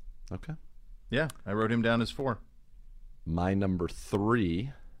 Okay. Yeah, I wrote him down as 4. My number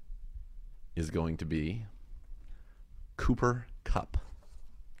 3 is going to be Cooper Kupp.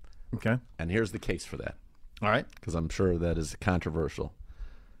 Okay. And here's the case for that, All right. because I'm sure that is controversial.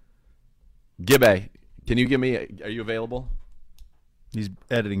 Gibbe, can you give me are you available? He's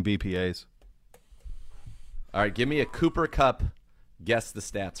editing BPAs. All right, give me a Cooper Kupp. Guess the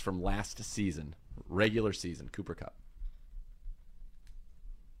stats from last season, regular season, Cooper Kupp.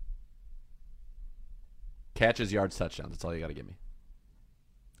 Catches, yards, touchdowns. That's all you got to give me.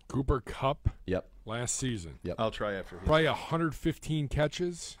 Cooper Kupp Yep. last season. Yep. I'll try after. Probably 115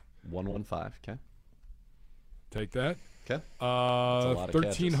 catches. 115. Okay. Take that. Okay. a lot of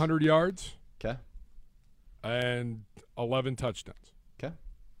 1,300 yards Okay. and 11 touchdowns. Okay.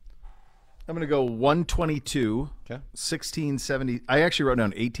 I'm going to go 122, Okay. 1670. I actually wrote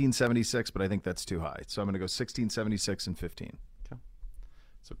down 1876, but I think that's too high. So I'm going to go 1676 and 15. Okay.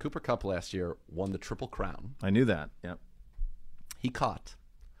 So Cooper Kupp last year won the Triple Crown. I knew that. Yep. He caught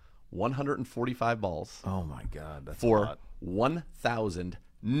 145 balls Oh, my God. That's a for lot.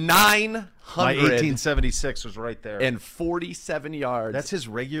 1,947 My 1876 was right there. 47 yards. That's his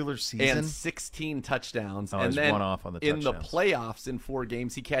regular season? and 16 touchdowns. Oh, and he's then one off on the in the touchdowns. playoffs in 4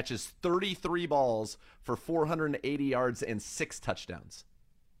 games, he catches 33 balls for 480 yards and 6 touchdowns.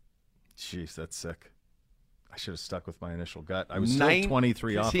 Jeez, that's sick. I should have stuck with my initial gut. I was still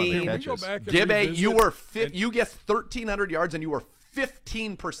 23 off on the 19. catches. Can we go back and Gibbe, revisit you were and- you guessed 1,300 yards and you were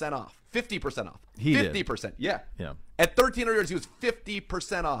 15% off. 50% off. He did. 50%. Yeah. Yeah, At 1,300 yards, he was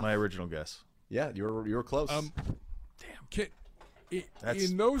 50% off. my original guess. Yeah, you were close. Can, That's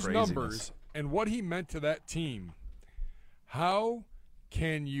in those craziness. numbers and what he meant to that team, how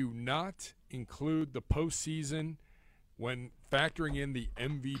can you not include the postseason when factoring in the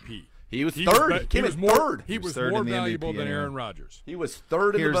MVP? He was third. He came in third. He was was third more in the valuable MVP than anyway. Aaron Rodgers. He was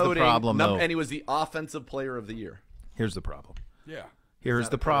third in Here's the the voting. problem, though. And he was the offensive player of the year. Here's the problem. Yeah. Here's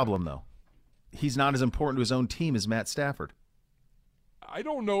the problem, though. He's not as important to his own team as Matt Stafford. I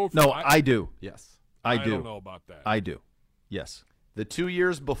don't know if No, I do. Yes. I I do. don't know about that. I do. Yes. The 2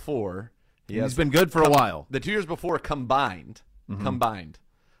 years before, He's been good for a while. The 2 years before combined,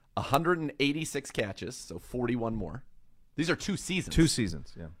 186 catches, so 41 more. These are 2 seasons. 2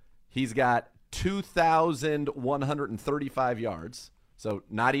 seasons, yeah. He's got 2,135 yards, so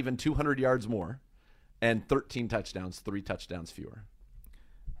not even 200 yards more, and 13 touchdowns, 3 touchdowns fewer.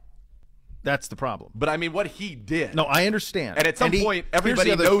 That's the problem. But I mean, what he did. No, I understand. And at some point, here's everybody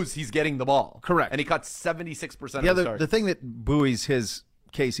the other- knows he's getting the ball. Correct. And he caught 76% The of the other, targets. the thing that buoys his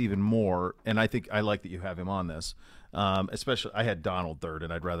case even more, and I think I like that you have him on this, especially I had Donald third,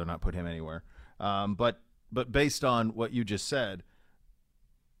 and I'd rather not put him anywhere. But based on what you just said,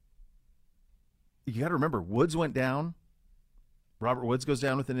 you got to remember Woods went down. Robert Woods goes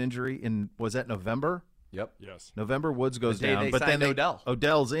down with an injury was that November? Yep. Yes. November Woods goes The day down, they but then signed Odell.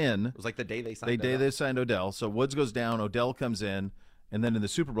 Odell's in. It was like the day they signed They signed Odell, so Woods goes down, Odell comes in, and then in the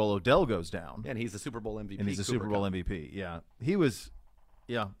Super Bowl, Odell goes down. Yeah, and he's the Super Bowl MVP. And he's a Cooper Super Bowl Kupp. MVP. Yeah, he was.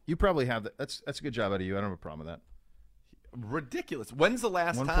 Yeah, you probably have that. That's a good job out of you. I don't have a problem with that. Ridiculous. When's the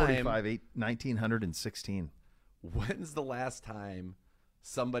last 145, 1916. When's the last time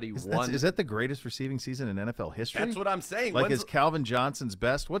somebody Is won? that the greatest receiving season in NFL history? That's what I'm saying. Like, When's is Calvin Johnson's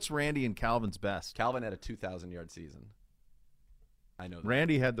best? What's Randy and Calvin's best? Calvin had a 2,000-yard season. I know that.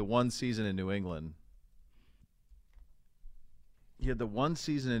 Randy had the one season in New England. He had the one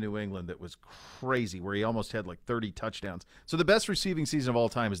season in New England that was crazy, where he almost had like 30 touchdowns. So the best receiving season of all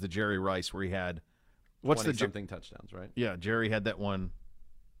time is the Jerry Rice, where he had 20-something touchdowns, right? Yeah, Jerry had that one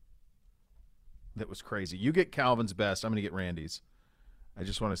that was crazy. You get Calvin's best. I'm going to get Randy's. I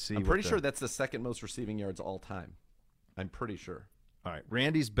just want to see. I'm pretty sure that's the second most receiving yards all time. I'm pretty sure. All right,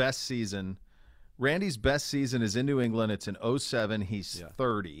 Randy's best season. Randy's best season is in New England. It's in 07. He's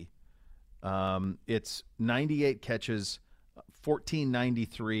 30. It's 98 catches,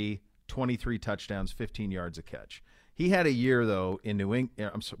 1493, 23 touchdowns, 15 yards a catch. He had a year, though, in New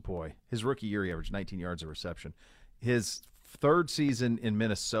England. His rookie year, he averaged 19 yards a reception. His third season in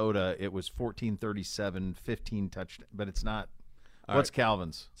Minnesota, it was 1437, 15 touchdowns, but it's not. What's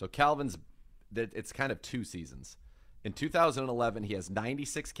Calvin's? So Calvin's, it's kind of 2 seasons. In 2011, he has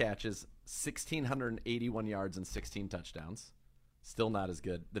 96 catches, 1,681 yards, and 16 touchdowns. Still not as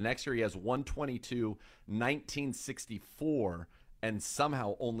good. The next year he has 122, 1964, and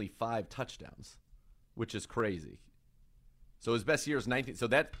somehow only 5 touchdowns, which is crazy. So his best year is 19. So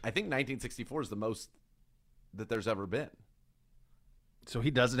that I think 1964 is the most that there's ever been. So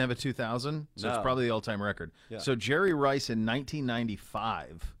he doesn't have a 2,000. So it's No. probably the all-time record. Yeah. So Jerry Rice in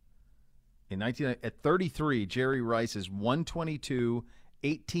 1995, at 33, Jerry Rice is 122,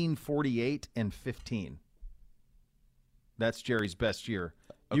 1848, and 15. That's Jerry's best year.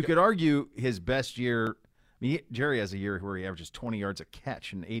 You Okay. could argue his best year. I mean, Jerry has a year where he averages 20 yards a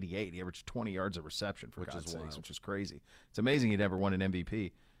catch in 88. He averaged 20 yards a reception, for Which God's is sakes, wild. which is crazy. It's amazing he'd ever won an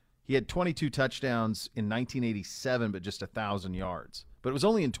MVP. He had 22 touchdowns in 1987, but just 1,000 yards. But it was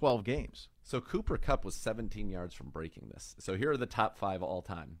only in 12 games. So Cooper Kupp was 17 yards from breaking this. So here are the top 5 all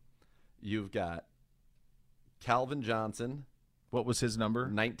time. You've got Calvin Johnson, What was his number?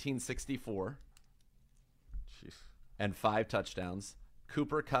 1964, Jeez. and 5 touchdowns.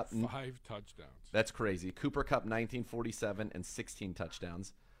 Cooper Kupp, 5 touchdowns. that's crazy. Cooper Kupp, 1947, and 16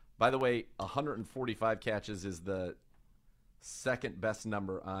 touchdowns. By the way, 145 catches is the second best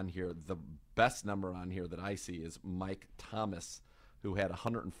number on here. The best number on here that I see is Mike Thomas, who had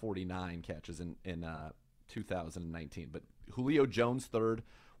 149 catches in 2019. But Julio Jones third,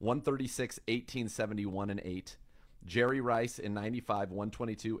 136, 1871, and 8. Jerry Rice in 95,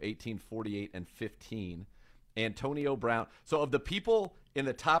 122, 1848, and 15. Antonio Brown. So of the people in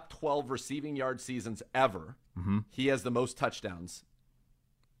the top 12 receiving yard seasons ever, he has the most touchdowns.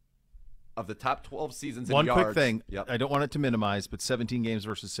 Of the top 12 seasons in One yards. quick thing. Yep. I don't want it to minimize, but 17 games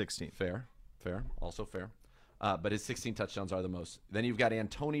versus 16. Fair, also fair. But his 16 touchdowns are the most. Then you've got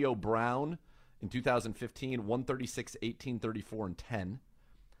Antonio Brown in 2015, 136, 1834, and 10.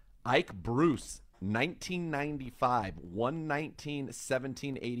 Ike Bruce, 1995, 119,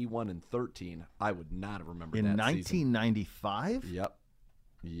 17, 81, and 13. I would not have remembered In that 1995? season.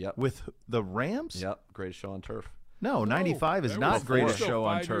 Yep. With the Rams? Yep. Greatest show on turf. No, 95 is that not was greatest still show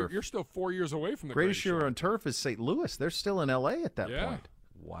on 5 years- turf. You're still 4 years away from the Greatest show on turf is St. Louis. They're still in L.A. at that Yeah. point.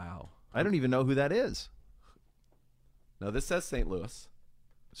 Wow. I don't even know who that is. No, this says St. Louis.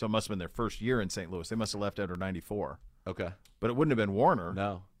 So it must have been their first year in St. Louis. They must have left after 94. Okay. But it wouldn't have been Warner.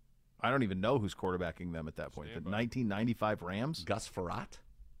 No. I don't even know who's quarterbacking them at that point. Stand The by. 1995 Rams? Gus Frerotte?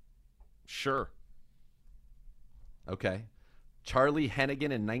 Sure. Okay. Charlie Hennigan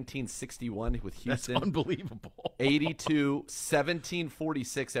in 1961 with That's Houston. unbelievable. 82,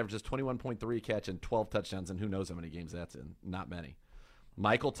 1746, averages 21.3 catch and 12 touchdowns, and who knows how many games that's in. Not many.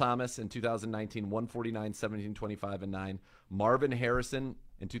 Michael Thomas in 2019, 149, 1725, and 9. Marvin Harrison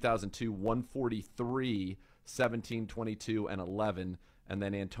in 2002, 143, 1722, and 11. And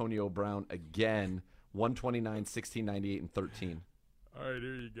then Antonio Brown again, 129, 1698, and 13. All right,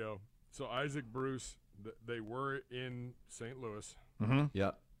 here you go. So Isaac Bruce, they were in St. Louis.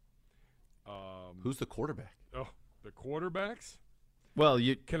 Yep. Who's the quarterback? Oh, the quarterbacks? Well,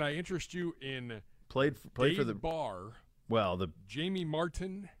 you Can I interest you in played Dave for the Barr, the Jamie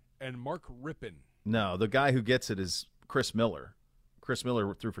Martin, and Mark Rippon? no, the guy who gets it is Chris Miller. Chris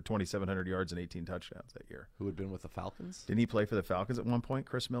Miller threw for 2,700 yards and 18 touchdowns that year. Who had been with the Falcons? Didn't he play for the Falcons at one point,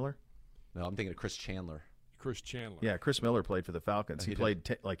 Chris Miller? No, I'm thinking of Chris Chandler. Chris Chandler. Yeah, Chris Miller played for the Falcons. Oh, He he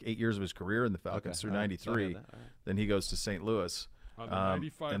played like 8 years of his career in the Falcons through all right. So I '93. have that. All right. Then he goes to St. Louis, On the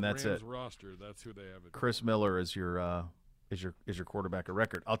 95 and that's Rams it. roster, that's who they have it. Chris Miller is your quarterback of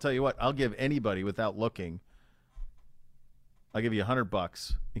record. I'll tell you what. I'll give anybody without looking. I'll give you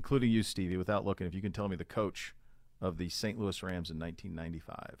 $100, including you, Stevie, without looking, if you can tell me the coach of the St. Louis Rams in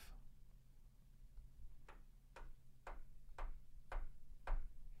 1995.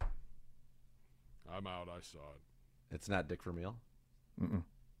 I'm out. I saw it. It's not Dick Vermeil?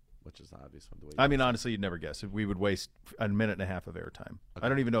 Which is obvious. The way I mean, honestly, you'd never guess. We would waste a minute and a half of airtime. I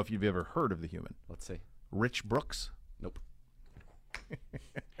don't even know if you've ever heard of the human. Let's see. Rich Brooks? Nope.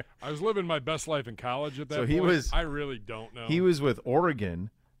 I was living my best life in college at that So point. he was- I really don't know. He was with Oregon.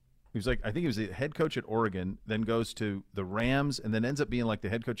 He was I think he was the head coach at Oregon, then goes to the Rams, and then ends up being like the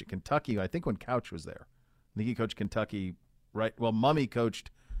head coach at Kentucky. I think when Couch was there. I think he coached Kentucky, right? Well, Mummy coached.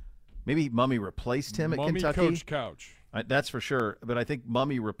 Maybe Mummy replaced him Mummy at Kentucky. Coach Couch. That's for sure. But I think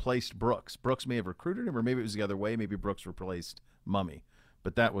Mummy replaced Brooks. Brooks may have recruited him, or maybe it was the other way. Maybe Brooks replaced Mummy.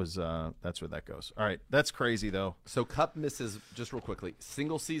 But that's where that goes. All right, that's crazy though. So Kupp misses, just real quickly,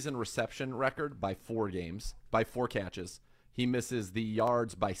 single season reception record by 4 games, by 4 catches. He misses the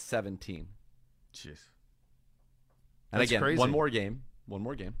yards by 17. Jeez. And That's again, crazy. one more game,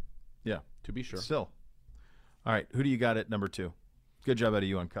 Yeah. to be sure. Still. All right, who do you got at number 2? Good job out of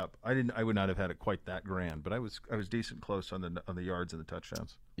you on Kupp. I would not have had it quite that grand, but I was decent close on the yards and the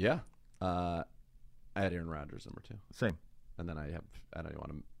touchdowns. Yeah. I had Aaron Rodgers, number 2. Same. And then I don't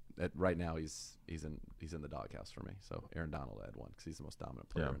want to. Right now, he's in the doghouse for me. So Aaron Donald had one because he's the most dominant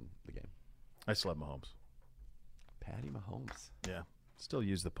player in the game. I still have Mahomes. Patty Mahomes. Yeah, still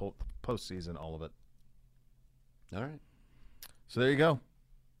use the postseason, all of it. All right. So there you go.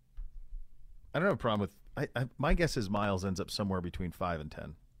 I don't have a problem with. My guess is Miles ends up somewhere between 5 and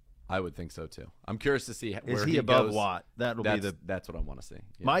 10. I would think so too. I'm curious to see where is he above goes. Watt? That'll be that's what I want to see.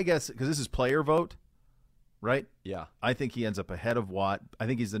 Yeah. My guess, because this is player vote, right? Yeah. I think he ends up ahead of Watt. I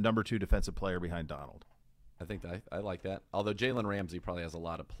think he's the number 2 defensive player behind Donald. I think I like that. Although Jalen Ramsey probably has a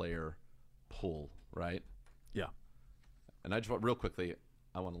lot of player pull, right? Yeah. And I just want real quickly,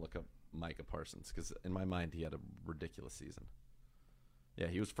 I want to look up Micah Parsons because in my mind he had a ridiculous season. Yeah,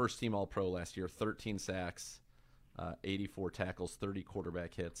 he was first team All-Pro last year, 13 sacks, 84 tackles, 30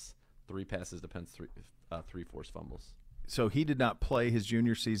 quarterback hits, 3 passes defense, 3 forced fumbles. So he did not play his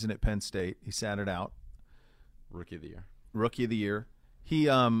junior season at Penn State. He sat it out. Rookie of the year. Rookie of the year. He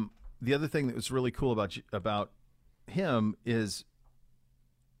the other thing that was really cool about him is,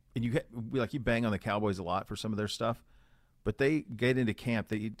 and you bang on the Cowboys a lot for some of their stuff, but they get into camp.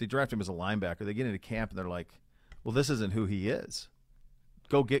 They draft him as a linebacker. They get into camp and they're like, well, this isn't who he is.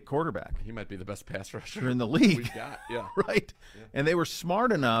 Go get quarterback. He might be the best pass rusher in the league. We've got, yeah. Right. Yeah. And they were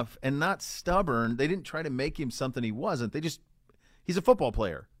smart enough and not stubborn. They didn't try to make him something he wasn't. He's a football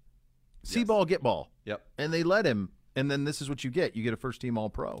player. See ball, get ball. Yep. And they let him. And then this is what you get. You get a first team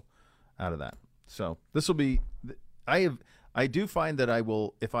All-Pro out of that. So this will be. I do find that I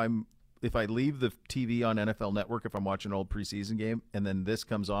will if I leave the TV on NFL Network, if I'm watching an old preseason game, and then this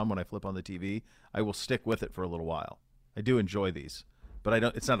comes on when I flip on the TV, I will stick with it for a little while. I do enjoy these. But I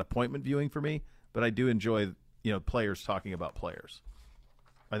don't. It's not appointment viewing for me. But I do enjoy, players talking about players.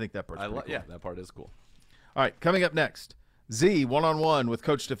 I think that part's pretty cool. Yeah, that part is cool. All right, coming up next, Z one-on-one with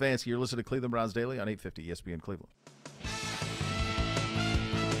Coach Stefanski. You're listening to Cleveland Browns Daily on 850 ESPN Cleveland.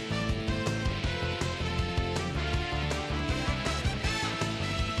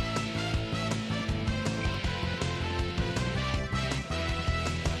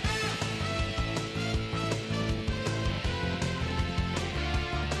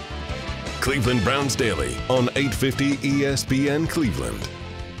 Cleveland Browns Daily on 850 ESPN Cleveland.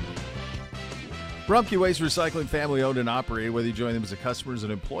 Rumpke Waste Recycling, family owned and operated. Whether you join them as a customer or as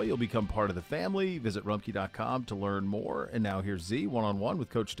an employee, you'll become part of the family. Visit rumpke.com to learn more. And now here's Z one-on-one with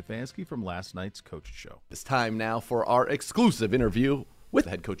Coach Stefanski from last night's Coach Show. It's time now for our exclusive interview with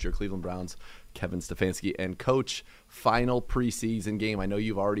head coach of your Cleveland Browns, Kevin Stefanski. And Coach, final preseason game. I know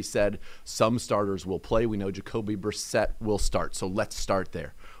you've already said some starters will play. We know Jacoby Brissett will start. So let's start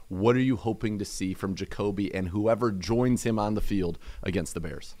there. What are you hoping to see from Jacoby and whoever joins him on the field against the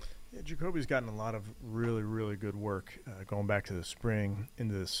Bears? Yeah, Jacoby's gotten a lot of really, really good work going back to the spring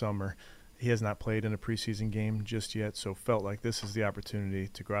into the summer. He has not played in a preseason game just yet, so felt like this is the opportunity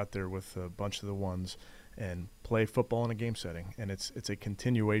to go out there with a bunch of the ones and play football in a game setting. And it's a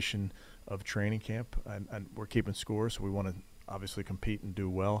continuation of training camp, and we're keeping score, so we want to obviously compete and do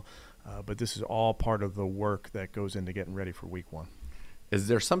well. But this is all part of the work that goes into getting ready for week 1. Is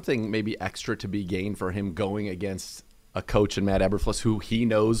there something maybe extra to be gained for him going against a coach in Matt Eberflus who he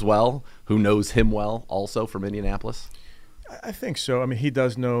knows well, who knows him well also from Indianapolis? I think so. I mean, he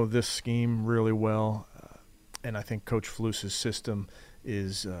does know this scheme really well, and I think Coach Flus's system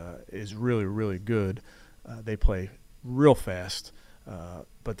is really, really good. They play real fast,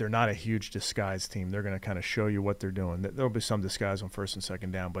 but they're not a huge disguise team. They're going to kind of show you what they're doing. There'll be some disguise on first and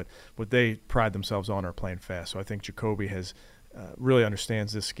second down, but what they pride themselves on are playing fast. So I think Jacoby has really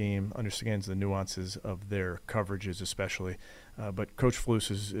understands this scheme, understands the nuances of their coverages especially. But Coach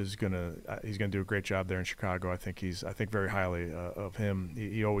Flus is gonna do a great job there in Chicago. I think very highly of him.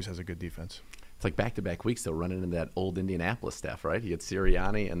 He always has a good defense. It's like back-to-back weeks though, running into that old Indianapolis staff, right? He had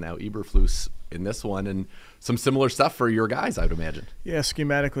Sirianni and now Eberflus in this one, and some similar stuff for your guys, I would imagine. Yeah,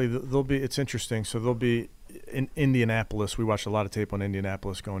 schematically it's interesting. So they'll be in Indianapolis. We watched a lot of tape on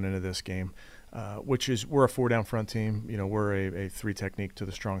Indianapolis going into this game. Which is we're a 4-down front team. We're a 3 technique to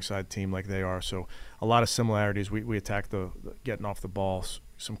the strong side team like they are. So a lot of similarities. We attack the getting off the ball.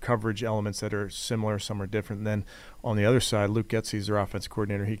 Some coverage elements that are similar, some are different. And then on the other side, Luke Getsy is their offense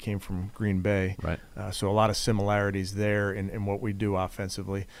coordinator. He came from Green Bay. Right. So a lot of similarities there in what we do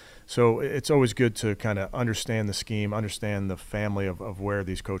offensively. So it's always good to kind of understand the scheme, understand the family of where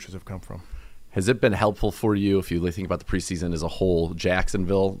these coaches have come from. Has it been helpful for you if you think about the preseason as a whole?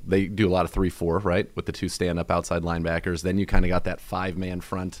 Jacksonville, they do a lot of 3-4, right, with the 2 stand-up outside linebackers. Then you kind of got that 5-man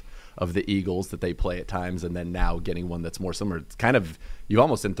front of the Eagles that they play at times, and then now getting one that's more similar. It's kind of you've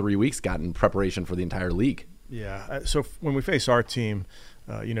almost in 3 weeks gotten preparation for the entire league. Yeah. So when we face our team,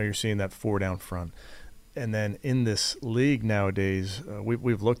 you're seeing that 4-down front. And then in this league nowadays,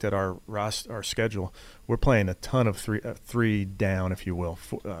 we've looked at our schedule. We're playing a ton of three down, if you will,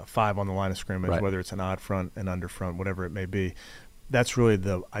 5 on the line of scrimmage, right. Whether it's an odd front, an under front, whatever it may be. That's really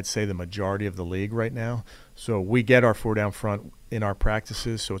I'd say the majority of the league right now. So we get our 4 down front in our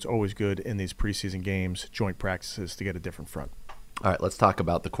practices, so it's always good in these preseason games, joint practices, to get a different front. All right, let's talk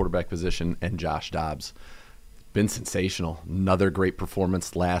about the quarterback position and Josh Dobbs. Been sensational. Another great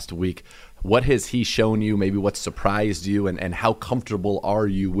performance last week. What has he shown you? Maybe what surprised you, and how comfortable are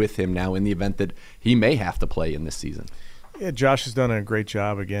you with him now in the event that he may have to play in this season? Yeah, Josh has done a great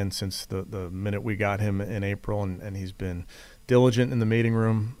job again since the minute we got him in April, and he's been diligent in the meeting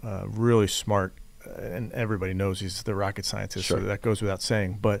room, really smart, and everybody knows he's the rocket scientist, sure. So that goes without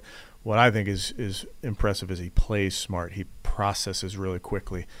saying. But what I think is impressive is he plays smart. He processes really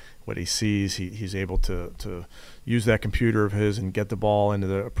quickly what he sees. He's able to use that computer of his and get the ball into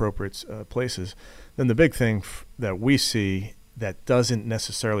the appropriate places. Then the big thing that we see that doesn't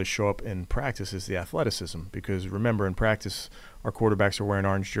necessarily show up in practice is the athleticism, because remember, in practice our quarterbacks are wearing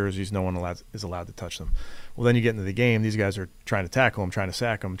orange jerseys. No one is allowed to touch them. Well, then you get into the game, these guys are trying to tackle him, trying to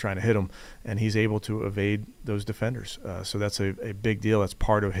sack him, trying to hit him, and he's able to evade those defenders. So that's a big deal. That's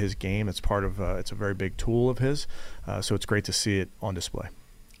part of his game. It's part of it's a very big tool of his. So it's great to see it on display.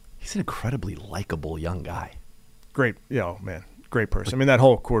 He's an incredibly likable young guy. Great, man, great person. I mean, that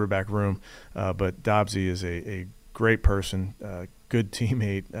whole quarterback room, but Dobbsy is a great person, good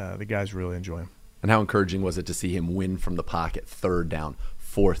teammate. The guys really enjoy him. And how encouraging was it to see him win from the pocket, 3rd down,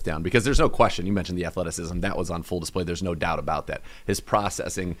 4th down? Because there's no question, you mentioned the athleticism, that was on full display. There's no doubt about that. His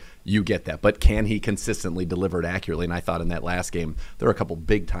processing, you get that. But can he consistently deliver it accurately? And I thought in that last game, there were a couple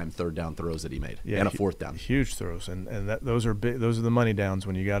big-time 3rd down throws that he made, and a 4th down. Huge throws, and those are big. Those are the money downs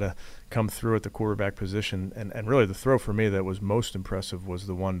when you got to come through at the quarterback position. And really the throw for me that was most impressive was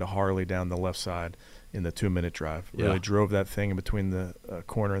the one to Harley down the left side in the 2-minute drive. Really drove that thing in between the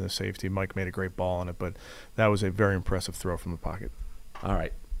corner and the safety. Mike made a great ball on it, but that was a very impressive throw from the pocket. All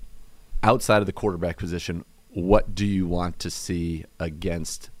right. Outside of the quarterback position, what do you want to see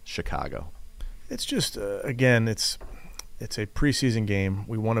against Chicago? It's just again, it's a preseason game.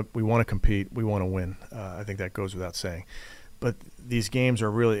 We want to compete. We want to win. I think that goes without saying. But these games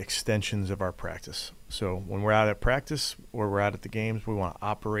are really extensions of our practice. So when we're out at practice or we're out at the games, we want to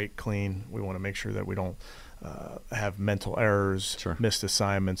operate clean. We want to make sure that we don't have mental errors, sure. missed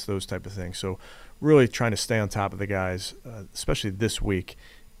assignments, those type of things. So really trying to stay on top of the guys, especially this week.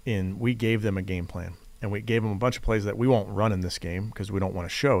 We gave them a game plan, and we gave them a bunch of plays that we won't run in this game because we don't want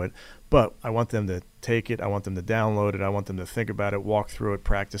to show it. But I want them to take it. I want them to download it. I want them to think about it, walk through it,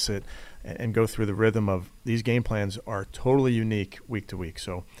 practice it, and go through the rhythm of these game plans are totally unique week to week.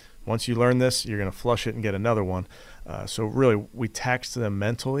 So once you learn this, you're going to flush it and get another one. So really we tax them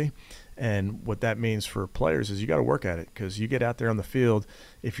mentally. And what that means for players is you got to work at it, because you get out there on the field,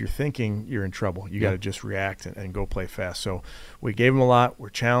 if you're thinking, you're in trouble. You got to just react and go play fast. So we gave them a lot. We're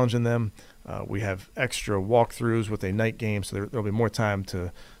challenging them. We have extra walkthroughs with a night game, so there'll be more time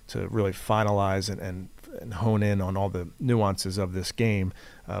to really finalize and hone in on all the nuances of this game,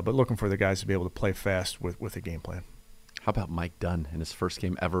 but looking for the guys to be able to play fast with a game plan. How about Mike Dunn in his first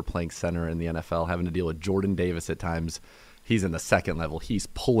game ever playing center in the NFL, having to deal with Jordan Davis at times? He's in the second level. He's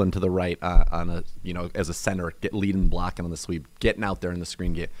pulling to the right as a center, leading, blocking on the sweep, getting out there in the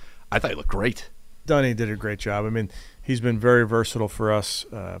screen game. I thought he looked great. Dunny did a great job. I mean, he's been very versatile for us.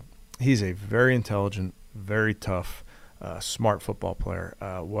 He's a very intelligent, very tough, smart football player.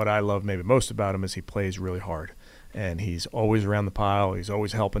 What I love maybe most about him is he plays really hard, and he's always around the pile. He's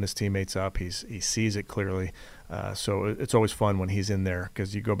always helping his teammates up. He sees it clearly. So it's always fun when he's in there,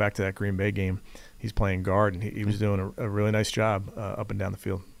 because you go back to that Green Bay game, he's playing guard, and he was doing a really nice job up and down the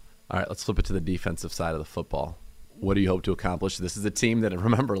field. All right, let's flip it to the defensive side of the football. What do you hope to accomplish? This is a team that,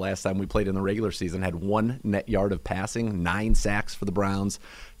 remember last time we played in the regular season, had 1 net yard of passing, 9 sacks for the Browns.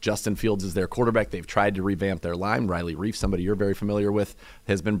 Justin Fields is their quarterback. They've tried to revamp their line. Riley Reif, somebody you're very familiar with,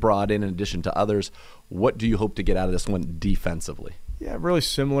 has been brought in addition to others. What do you hope to get out of this one defensively? Yeah, really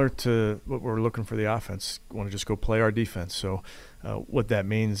similar to what we're looking for the offense. We want to just go play our defense. So what that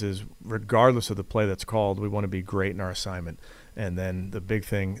means is, regardless of the play that's called, we want to be great in our assignment. And then the big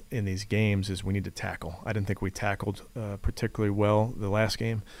thing in these games is we need to tackle. I didn't think we tackled particularly well the last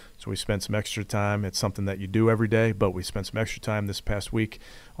game, so we spent some extra time. It's something that you do every day, but we spent some extra time this past week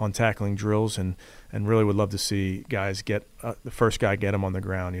on tackling drills, and really would love to see guys get the first guy, get him on the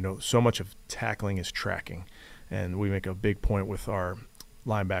ground. You know, so much of tackling is tracking, and we make a big point with our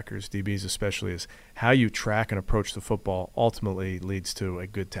linebackers, DBs especially, is how you track and approach the football ultimately leads to a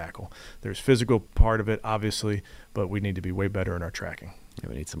good tackle. There's physical part of it, obviously, but we need to be way better in our tracking. Yeah,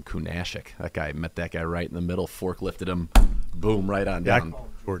 we need some Kunashik. That guy met that guy right in the middle, forklifted him, boom, right on down.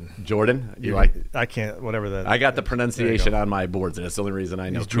 Jordan. You like? I can't. Whatever that. I got the pronunciation on my boards, and it's the only reason I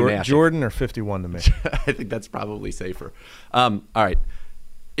know. Jordan or 51 to me. I think that's probably safer. All right.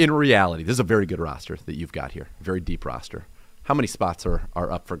 In reality, this is a very good roster that you've got here. Very deep roster. How many spots are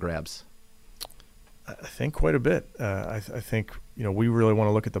up for grabs? I think quite a bit. I think we really want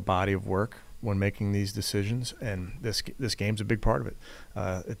to look at the body of work when making these decisions, and this game's a big part of it.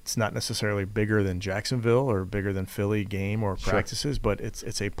 It's not necessarily bigger than Jacksonville or bigger than Philly game or practices, but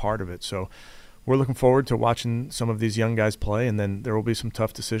it's a part of it. So we're looking forward to watching some of these young guys play, and then there will be some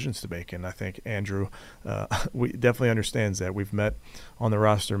tough decisions to make. And I think Andrew we definitely understands that. We've met on the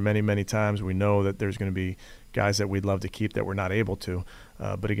roster many, many times. We know that there's going to be guys that we'd love to keep that we're not able to.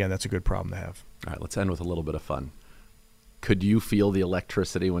 But again, that's a good problem to have. All right, let's end with a little bit of fun. Could you feel the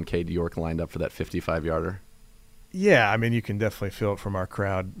electricity when Cade York lined up for that 55-yarder? Yeah, I mean, you can definitely feel it from our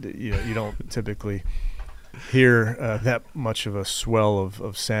crowd. You don't typically hear that much of a swell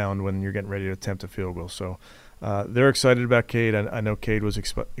of sound when you're getting ready to attempt a field goal. So they're excited about Cade. I know Cade was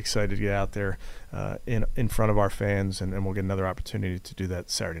excited to get out there in front of our fans, and we'll get another opportunity to do that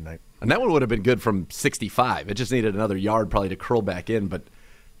Saturday night. And that one would have been good from 65. It just needed another yard probably to curl back in, but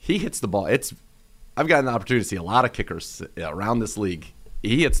he hits the ball. I've gotten the opportunity to see a lot of kickers around this league.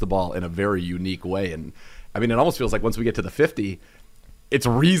 He hits the ball in a very unique way. And, I mean, it almost feels like once we get to the 50, it's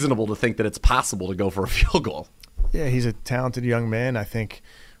reasonable to think that it's possible to go for a field goal. Yeah, he's a talented young man. I think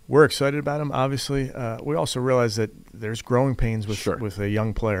we're excited about him, obviously. We also realize that there's growing pains with a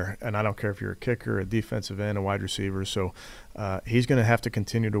young player. And I don't care if you're a kicker, a defensive end, a wide receiver. So he's going to have to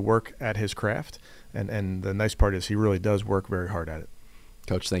continue to work at his craft. And the nice part is he really does work very hard at it.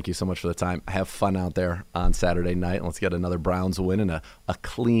 Coach, thank you so much for the time. Have fun out there on Saturday night. And let's get another Browns win and a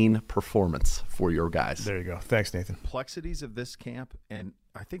clean performance for your guys. There you go. Thanks, Nathan. Complexities of this camp, and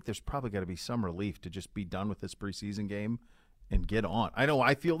I think there's probably got to be some relief to just be done with this preseason game and get on. I know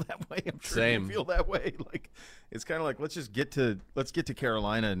I feel that way. I'm sure you feel that way. Like, it's kind of like let's get to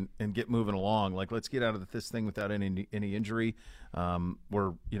Carolina and get moving along. Like, let's get out of this thing without any injury.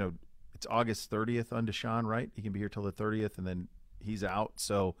 It's August 30th on Deshaun, right? He can be here till the 30th, and then he's out.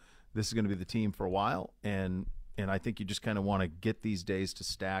 So this is going to be the team for a while, and I think you just kind of want to get these days to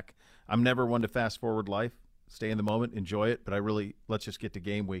stack. I'm never one to fast forward life. Stay in the moment, enjoy it, but let's just get to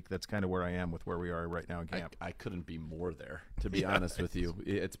game week. That's kind of where I am with where we are right now in camp. I couldn't be more there, to be honest with you.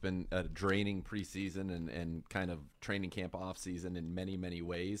 It's been a draining preseason and kind of training camp off season in many, many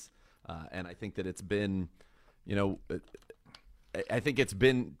ways. And I think that it's been, I think it's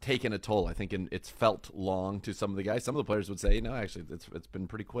been taking a toll. I think it's felt long to some of the guys. Some of the players would say, no, actually, it's been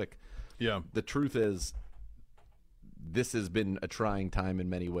pretty quick. Yeah. The truth is, this has been a trying time in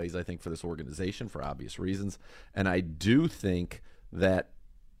many ways, I think, for this organization for obvious reasons. And I do think that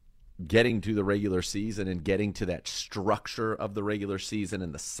getting to the regular season and getting to that structure of the regular season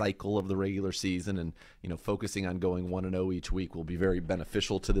and the cycle of the regular season and, focusing on going 1-0 each week will be very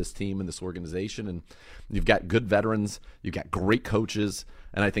beneficial to this team and this organization. And you've got good veterans, you've got great coaches.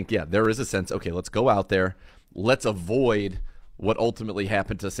 And I think, there is a sense, okay, let's go out there. Let's avoid what ultimately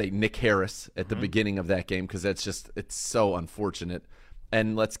happened to, say, Nick Harris at the beginning of that game, because it's so unfortunate.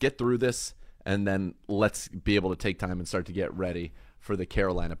 And let's get through this, and then let's be able to take time and start to get ready for the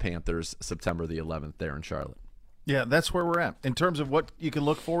Carolina Panthers September the 11th there in Charlotte. Yeah, that's where we're at. In terms of what you can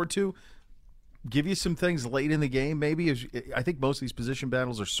look forward to, give you some things late in the game maybe. I think most of these position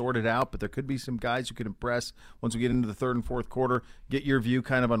battles are sorted out, but there could be some guys who could impress once we get into the third and fourth quarter. Get your view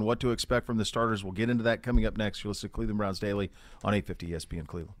kind of on what to expect from the starters. We'll get into that coming up next. You're listening to Cleveland Browns Daily on 850 ESPN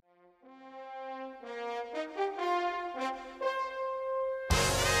Cleveland.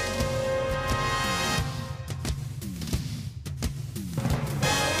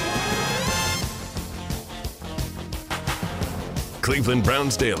 Cleveland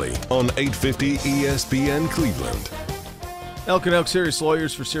Browns Daily on 850 ESPN Cleveland. Elk & Elk Serious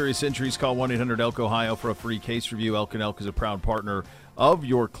Lawyers for serious injuries. Call 1-800-ELK-OHIO for a free case review. Elk & Elk is a proud partner of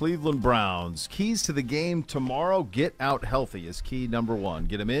your Cleveland Browns. Keys to the game tomorrow: get out healthy is key number one.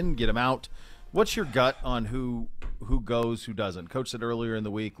 Get them in, get them out. What's your gut on who goes, who doesn't? Coach said earlier in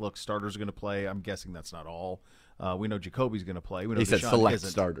the week, look, starters are going to play. I'm guessing that's not all. We know Jacoby's going to play. We know he said Deshaun select isn't.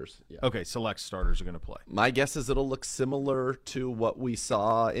 starters. Yeah. Okay, select starters are going to play. My guess is it'll look similar to what we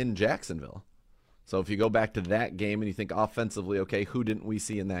saw in Jacksonville. So if you go back to that game and you think offensively, okay, who didn't we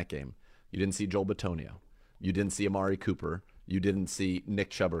see in that game? You didn't see Joel Bitonio. You didn't see Amari Cooper. You didn't see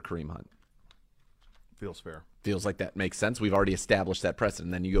Nick Chubb or Kareem Hunt. Feels fair. Feels like that makes sense. We've already established that precedent.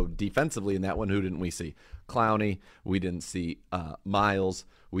 And then you go defensively in that one, who didn't we see? Clowney. We didn't see Miles.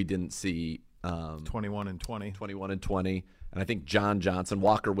 We didn't see 21 and 20. 21 and 20. And I think John Johnson,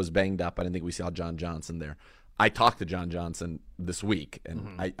 Walker was banged up. I didn't think we saw John Johnson there. I talked to John Johnson this week,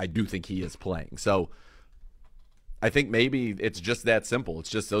 and I do think he is playing. So I think maybe it's just that simple. It's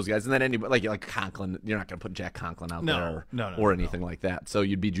just those guys. And then anybody like Conklin, you're not going to put Jack Conklin out there or anything like that. So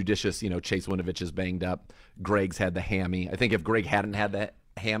you'd be judicious. Chase Winovich is banged up. Greg's had the hammy. I think if Greg hadn't had that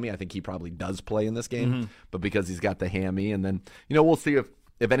hammy, I think he probably does play in this game. But because he's got the hammy, and then, we'll see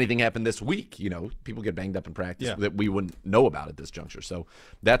if anything happened this week. People get banged up in practice that we wouldn't know about at this juncture. So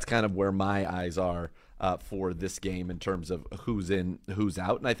that's kind of where my eyes are for this game in terms of who's in, who's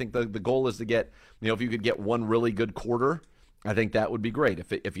out. And I think the goal is to get, if you could get one really good quarter, I think that would be great.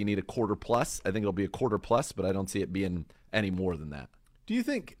 If you need a quarter plus, I think it'll be a quarter plus, but I don't see it being any more than that. Do you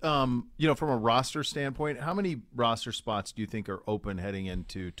think, from a roster standpoint, how many roster spots do you think are open heading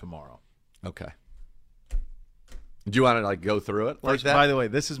into tomorrow? Okay. Do you want to go through it like that? By the way,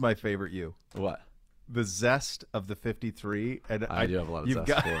 this is my favorite you. What? The zest of the 53. And I do have a lot of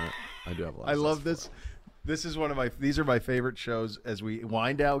zest for it. I do have a lot of zest. I love this. This is these are my favorite shows as we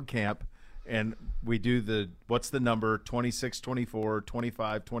wind down camp and we do what's the number, 26, 24,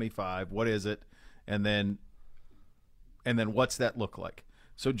 25, 25, what is it? And then what's that look like?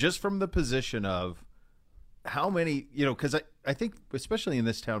 So just from the position of how many, because I think especially in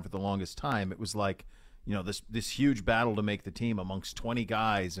this town for the longest time, it was like, this huge battle to make the team amongst 20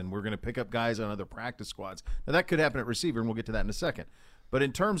 guys, and we're going to pick up guys on other practice squads. Now, that could happen at receiver, and we'll get to that in a second. But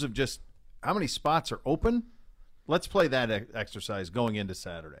in terms of just how many spots are open, let's play that exercise going into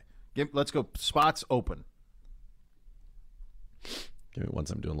Saturday. Let's go spots open. Give me one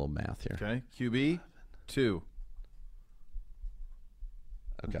second. I'm doing a little math here. Okay. QB, 2.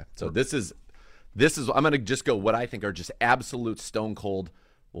 Okay. So this is I'm going to just go what I think are just absolute stone cold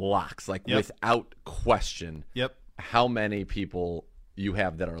locks, without question. Yep. How many people you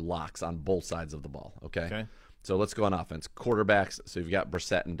have that are locks on both sides of the ball, okay? So let's go on offense. Quarterbacks, so you've got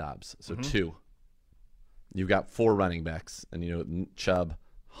Brissett and Dobbs, so 2. You've got 4 running backs, and Chubb,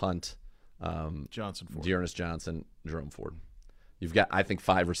 Hunt, Johnson, Ford. Dearness Johnson, Jerome Ford. You've got, I think,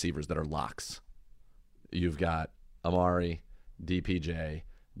 5 receivers that are locks. You've got Amari, DPJ,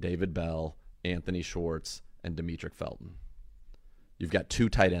 David Bell, Anthony Schwartz, and Demetric Felton. You've got 2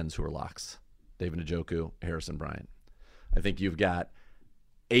 tight ends who are locks, David Njoku, Harrison Bryant. I think you've got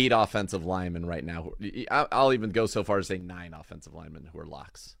 8 offensive linemen right now. I'll even go so far as to say 9 offensive linemen who are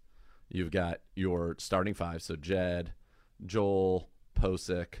locks. You've got your starting 5, so Jed, Joel,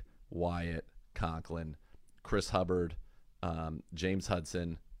 Posick, Wyatt, Conklin, Chris Hubbard, James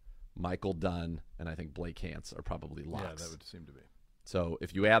Hudson, Michael Dunn, and I think Blake Hance are probably locks. Yeah, that would seem to be. So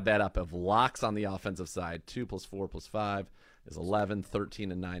if you add that up of locks on the offensive side, 2 + 4 + 5 is 11,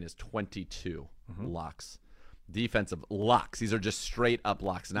 13 and 9 is 22 locks. Defensive locks. These are just straight up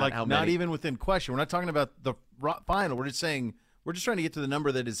locks. Not how many. Not even within question. We're not talking about the final. We're just saying we're just trying to get to the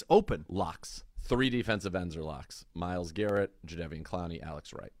number that is open. Locks. 3 defensive ends are locks. Myles Garrett, Jadeveon Clowney,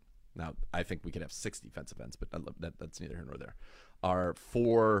 Alex Wright. Now, I think we could have 6 defensive ends, but that's neither here nor there.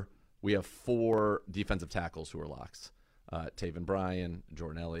 We have 4 defensive tackles who are locks. Taven Bryan,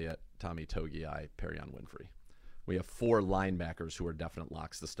 Jordan Elliott, Tommy Togiai, Perion Winfrey. We have 4 linebackers who are definite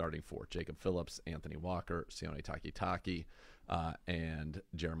locks, the starting 4. Jacob Phillips, Anthony Walker, Sione Takitaki, and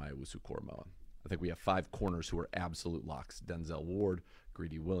Jeremiah Owusu-Koramoah. I think we have 5 corners who are absolute locks. Denzel Ward,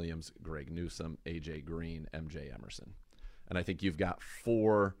 Greedy Williams, Greg Newsome, A.J. Green, M.J. Emerson. And I think you've got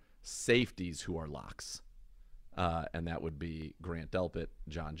 4 safeties who are locks. And that would be Grant Delpit,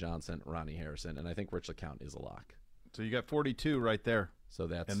 John Johnson, Ronnie Harrison, and I think Rich LeCount is a lock. So you got 42 right there. So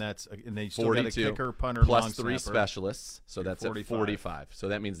and they still got a kicker, punter, plus long 3 snapper. specialists. So that's 45. At 45. So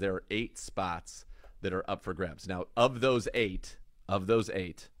that means there are 8 spots that are up for grabs. Now, of those 8,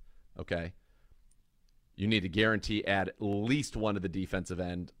 okay, you need to guarantee add at least 1 to the defensive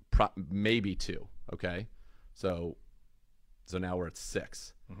end, maybe 2. Okay, so now we're at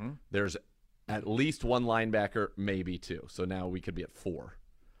 6. There's at least 1 linebacker, maybe 2. So now we could be at 4.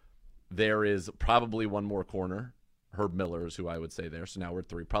 There is probably 1 more corner. Herb Miller is who I would say there. So now we're at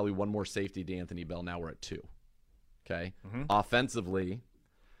 3. Probably 1 more safety, D'Anthony Bell. Now we're at 2. Okay. Offensively,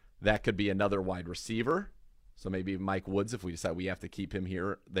 that could be another wide receiver. So maybe Mike Woods if we decide we have to keep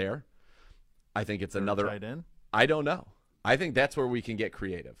him there. I think it's another tight end. I don't know. I think that's where we can get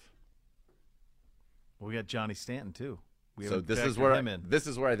creative. Well, we got Johnny Stanton too. So this is where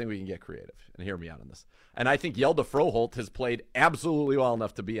I think we can get creative. And hear me out on this. And I think Yelda Froholt has played absolutely well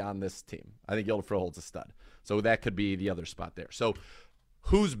enough to be on this team. I think Yelda Froholt's a stud. So that could be the other spot there. So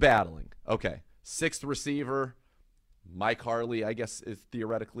who's battling? Okay. 6th receiver, Mike Harley, I guess,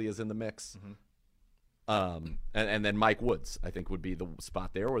 theoretically is in the mix. And then Mike Woods, I think, would be the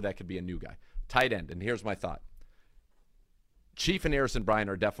spot there, or that could be a new guy. Tight end, and here's my thought. Chief and Harrison Bryant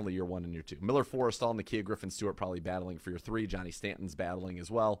are definitely your 1 and your 2. Miller Forrestall and Nakia Griffin-Stewart probably battling for your 3. Johnny Stanton's battling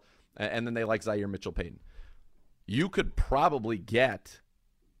as well. And then they like Zaire Mitchell-Payton. You could probably get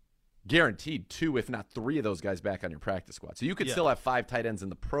guaranteed 2, if not 3 of those guys back on your practice squad. So you could still have 5 tight ends in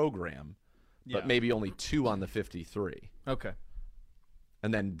the program, but maybe only 2 on the 53. Okay.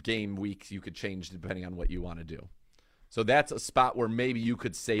 And then game weeks you could change depending on what you want to do. So that's a spot where maybe you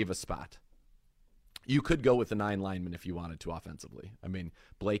could save a spot. You could go with the 9 linemen if you wanted to offensively. I mean,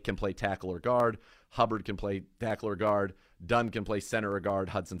 Blake can play tackle or guard. Hubbard can play tackle or guard. Dunn can play center or guard.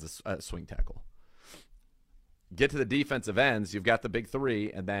 Hudson's a swing tackle. Get to the defensive ends. You've got the big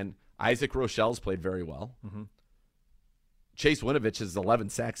 3, and then Isaac Rochelle's played very well. Mm-hmm. Chase Winovich has 11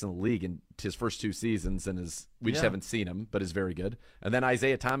 sacks in the league in his first 2 seasons, and we just haven't seen him, but is very good. And then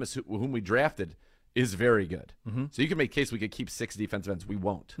Isaiah Thomas, whom we drafted, is very good. Mm-hmm. So you can make a case we could keep 6 defensive ends. We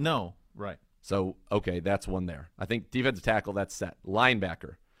won't. No, right. So, okay, that's one there. I think defensive tackle, that's set.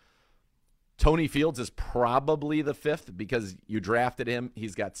 Linebacker. Tony Fields is probably the 5th because you drafted him.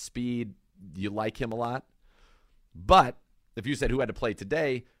 He's got speed. You like him a lot. But if you said who had to play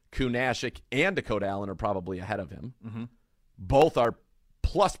today, Kunashik and Dakota Allen are probably ahead of him. Mm-hmm. Both are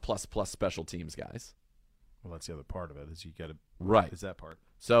plus special teams guys. Well, that's the other part of it is you got to right. Is that part.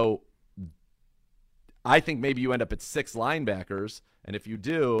 So I think maybe you end up at 6 linebackers, and if you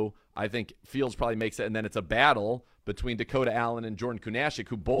do, I think Fields probably makes it, and then it's a battle between Dakota Allen and Jordan Kunashik,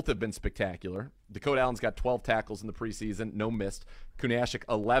 who both have been spectacular. Dakota Allen's got 12 tackles in the preseason, no missed. Kunashik,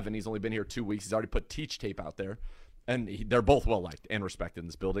 11. He's only been here 2 weeks. He's already put teach tape out there. And they're both well-liked and respected in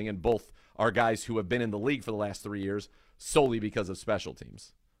this building, and both are guys who have been in the league for the last 3 years solely because of special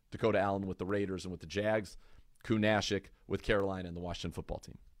teams. Dakota Allen with the Raiders and with the Jags, Kunashik with Carolina and the Washington football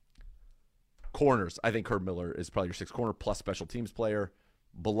team. Corners, I think Herb Miller is probably your 6th corner plus special teams player,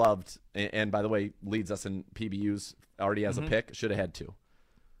 beloved, and by the way, leads us in PBUs, already has a pick, should have had 2.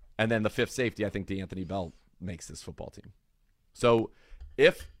 And then the 5th safety, I think DeAnthony Bell makes this football team. So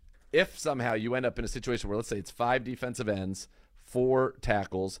if somehow you end up in a situation where, let's say it's 5 defensive ends, 4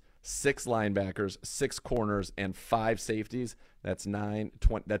 tackles, 6 linebackers, 6 corners, and 5 safeties, that's 9,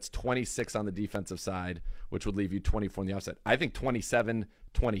 20, that's 26 on the defensive side, which would leave you 24 on the offside. I think 27,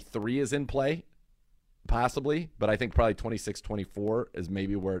 23 is in play, possibly, but I think probably 26, 24 is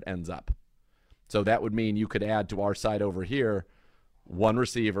maybe where it ends up. So that would mean you could add to our side over here 1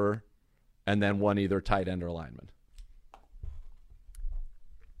 receiver and then 1 either tight end or lineman.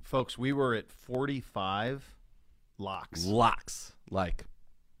 Folks, we were at 45 locks. Locks, like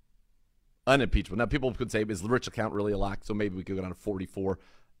unimpeachable. Now, people could say, is the Rich account really a lock? So maybe we could go down to 44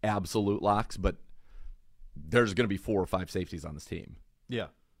 absolute locks, but there's going to be 4 or 5 safeties on this team. Yeah.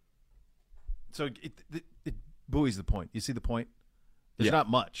 So it buoys the point. You see the point? There's not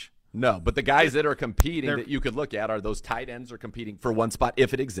much. No, but the guys that are competing that you could look at are those tight ends are competing for one spot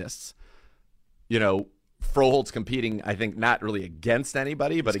if it exists. You know, Frohold's competing, I think, not really against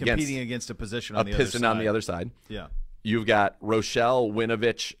anybody, but competing against a position on the other side. Piston on the other side. Yeah. You've got Rochelle,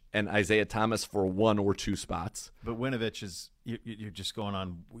 Winovich, and Isaiah Thomas for 1 or 2 spots. But Winovich is you're just going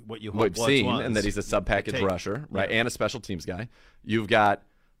on what you hope we've seen, was. And that he's a sub-package rusher, right, and a special teams guy. You've got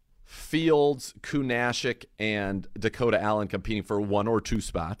Fields, Kunashik, and Dakota Allen competing for 1 or 2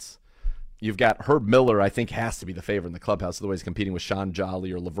 spots. You've got Herb Miller, I think, has to be the favorite in the clubhouse. Otherwise, he's competing with Sean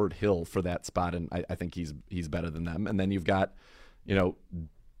Jolly or Lavert Hill for that spot, and I think he's better than them. And then you've got, you know,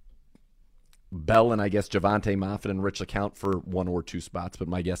 Bell and I guess Javante Moffitt and Rich LeCount for 1 or 2 spots, but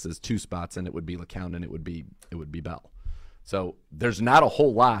my guess is 2 spots, and it would be LeCount and it would be Bell. So there's not a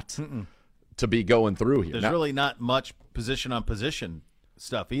whole lot to be going through here. There's really not much position on position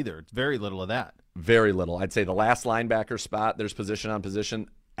stuff either. It's very little of that. Very little. I'd say the last linebacker spot, there's position on position.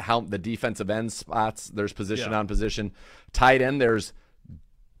 How the defensive end spots, there's position on position. Tight end, there's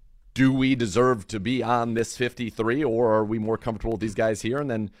do we deserve to be on this 53 or are we more comfortable with these guys here? And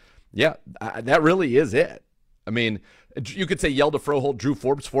then, that really is it. I mean, you could say Yelda Froholt, Drew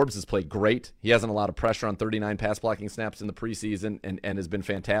Forbes. Forbes has played great. He hasn't a lot of pressure on 39 pass blocking snaps in the preseason and has been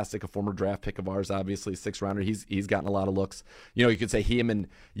fantastic. A former draft pick of ours, obviously, 6th rounder. He's gotten a lot of looks. You know, you could say him and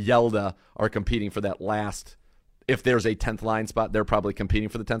Yelda are competing for that last. If there's a 10th line spot, they're probably competing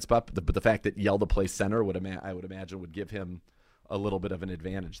for the 10th spot. But the fact that Yelda plays center I would imagine would give him a little bit of an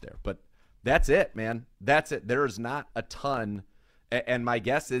advantage there. But that's it, man. That's it. There is not a ton. And my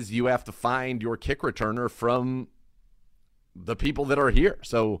guess is you have to find your kick returner from the people that are here.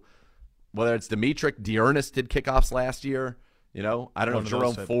 So whether it's Dimitrik, Dearness did kickoffs last year. You know, I don't know if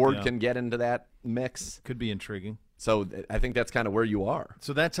Jerome Ford can get into that mix. Could be intriguing. So I think that's kind of where you are.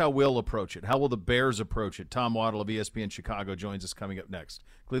 So that's how we'll approach it. How will the Bears approach it? Tom Waddle of ESPN Chicago joins us coming up next.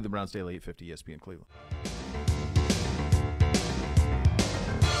 Cleveland Browns Daily 850 ESPN Cleveland.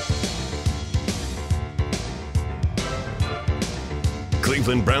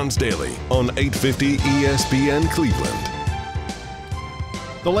 Cleveland Browns Daily on 850 ESPN Cleveland.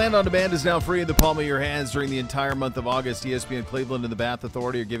 The Land on Demand is now free in the palm of your hands during the entire month of August. ESPN Cleveland and the Bath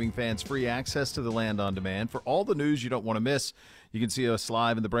Authority are giving fans free access to the Land on Demand. For all the news you don't want to miss, you can see us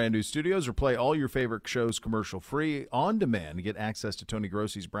live in the brand new studios or play all your favorite shows commercial-free on demand. To get access to Tony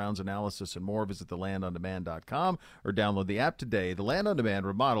Grossi's Browns analysis and more, visit thelandondemand.com or download the app today. The Land on Demand,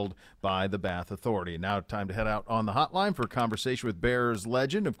 remodeled by the Bath Authority. Now time to head out on the hotline for a conversation with Bears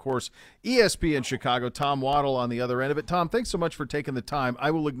legend, of course, ESPN Chicago, Tom Waddle on the other end of it. Tom, thanks so much for taking the time.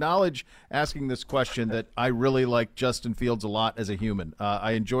 I will acknowledge asking this question that I really like Justin Fields a lot as a human.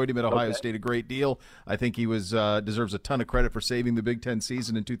 I enjoyed him at Ohio State a great deal. I think he was deserves a ton of credit for saving the Big Ten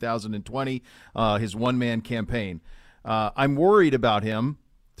season in 2020, his one-man campaign. I'm worried about him,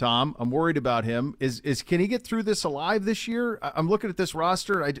 Tom. I'm worried about him. Can he get through this alive this year? I'm looking at this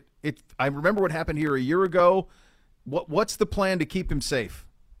roster. I remember what happened here a year ago. What's the plan to keep him safe?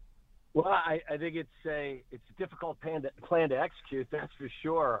 Well, I think it's a difficult plan to execute, that's for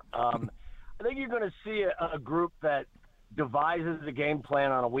sure. I think you're going to see a group that devises a game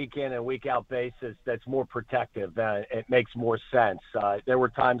plan on a week-in and week-out basis that's more protective. It makes more sense. There were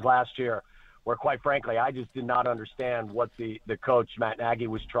times last year where, quite frankly, I just did not understand what the coach, Matt Nagy,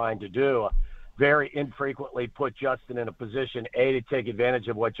 was trying to do. Very infrequently put Justin in a position, A, to take advantage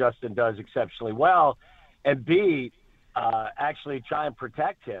of what Justin does exceptionally well, and B, actually try and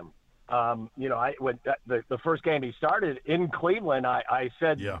protect him. When the first game he started in Cleveland, I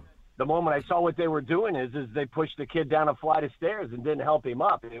said, yeah. The moment I saw what they were doing is they pushed the kid down a flight of stairs and didn't help him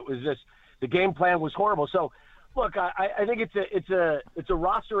up. It was just the game plan was horrible. So, look, I think it's a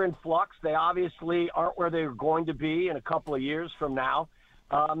roster in flux. They obviously aren't where they're going to be in a couple of years from now.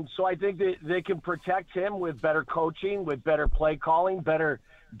 So I think that they can protect him with better coaching, with better play calling, better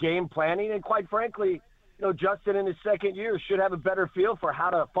game planning, and quite frankly, Justin in his second year should have a better feel for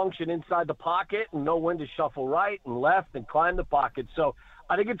how to function inside the pocket and know when to shuffle right and left and climb the pocket. So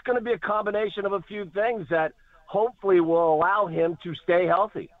I think it's going to be a combination of a few things that hopefully will allow him to stay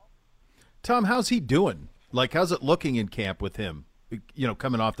healthy. Tom, how's he doing? Like, how's it looking in camp with him,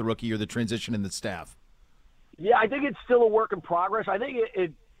 coming off the rookie year, the transition in the staff? Yeah, I think it's still a work in progress. I think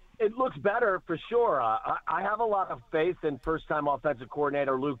it looks better for sure. I have a lot of faith in first-time offensive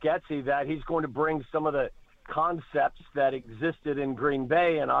coordinator Luke Getsy that he's going to bring some of the concepts that existed in Green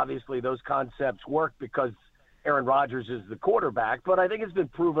Bay, and obviously those concepts work because Aaron Rodgers is the quarterback. But I think it's been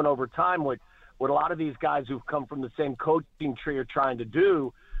proven over time what a lot of these guys who've come from the same coaching tree are trying to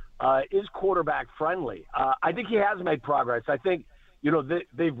do is quarterback-friendly. I think he has made progress. I think,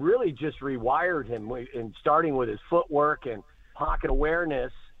 they've really just rewired him in starting with his footwork and pocket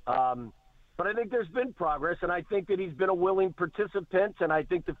awareness. But I think there's been progress, and I think that he's been a willing participant, and I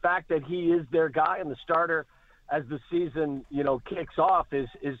think the fact that he is their guy and the starter as the season, kicks off is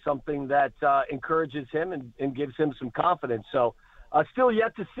something that encourages him and gives him some confidence. So still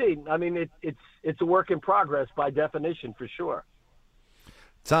yet to see. I mean, it's a work in progress by definition for sure.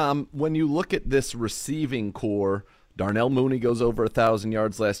 Tom, when you look at this receiving core, Darnell Mooney goes over 1,000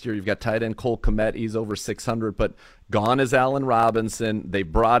 yards last year. You've got tight end Cole Kmet. He's over 600, but gone is Allen Robinson. They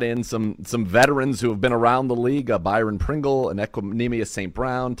brought in some veterans who have been around the league, Byron Pringle, and Equanimeous St.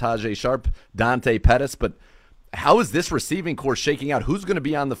 Brown, Tajay Sharp, Dante Pettis. But how is this receiving core shaking out? Who's going to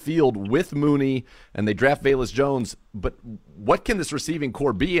be on the field with Mooney? And they draft Velus Jones. But what can this receiving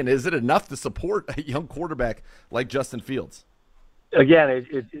core be, and is it enough to support a young quarterback like Justin Fields? Again,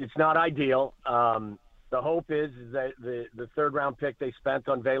 it's not ideal. The hope is that the third-round pick they spent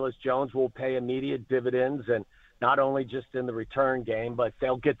on Velus Jones will pay immediate dividends, and not only just in the return game, but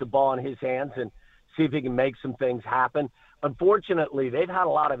they'll get the ball in his hands and see if he can make some things happen. Unfortunately, they've had a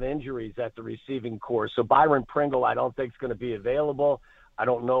lot of injuries at the receiving core, so Byron Pringle I don't think is going to be available. I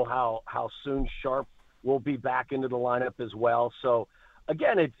don't know how soon Sharp will be back into the lineup as well. So,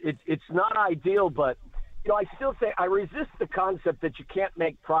 again, it's not ideal, but I still say I resist the concept that you can't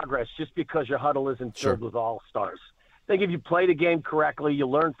make progress just because your huddle isn't filled with all-stars. I think if you play the game correctly, you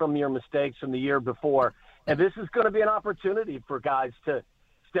learn from your mistakes from the year before, and this is going to be an opportunity for guys to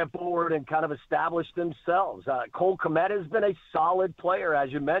step forward and kind of establish themselves. Cole Kmet has been a solid player,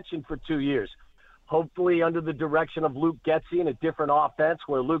 as you mentioned, for 2 years. Hopefully under the direction of Luke Getsy in a different offense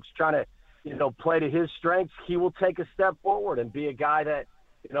where Luke's trying to, play to his strengths, he will take a step forward and be a guy that,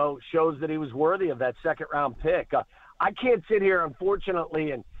 shows that he was worthy of that second-round pick. I can't sit here,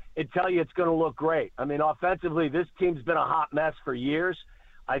 unfortunately, and tell you it's going to look great. I mean, offensively, this team's been a hot mess for years.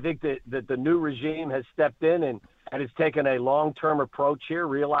 I think that the new regime has stepped in and has taken a long-term approach here,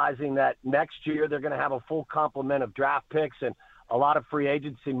 realizing that next year they're going to have a full complement of draft picks and a lot of free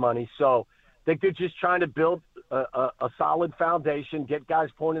agency money. So I think they're just trying to build a solid foundation, get guys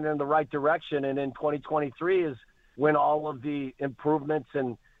pointing in the right direction, and in 2023 is when all of the improvements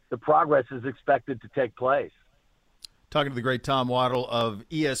and the progress is expected to take place. Talking to the great Tom Waddle of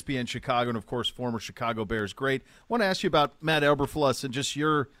ESPN Chicago and, of course, former Chicago Bears great. I want to ask you about Matt Eberflus and just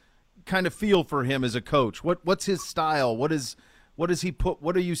your kind of feel for him as a coach. What's his style? What does he put?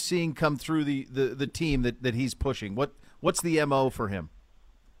 What are you seeing come through the team that he's pushing? What's the MO for him?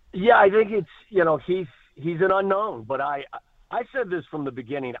 Yeah, I think it's he's an unknown, but I said this from the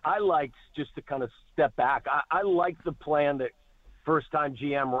beginning. I liked, just to kind of step back, I liked the plan that first-time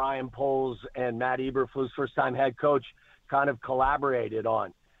GM Ryan Poles and Matt Eberflus, first-time head coach, kind of collaborated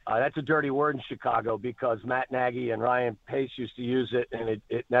on. That's a dirty word in Chicago because Matt Nagy and Ryan Pace used to use it, and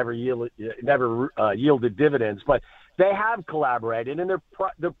it never yielded dividends. But they have collaborated, and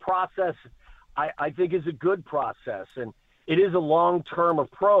their process, I think, is a good process, and it is a long-term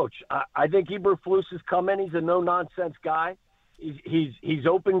approach. I think Eberflus has come in. He's a no-nonsense guy. He's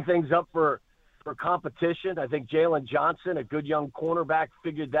opened things up for competition. I think Jalen Johnson, a good young cornerback,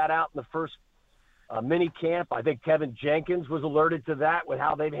 figured that out in the first mini camp. I think Kevin Jenkins was alerted to that with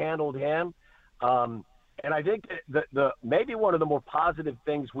how they've handled him. And I think the maybe one of the more positive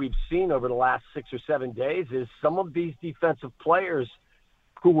things we've seen over the last 6 or 7 days is some of these defensive players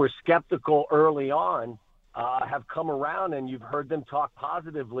who were skeptical early on have come around, and you've heard them talk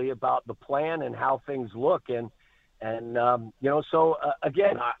positively about the plan and how things look. And so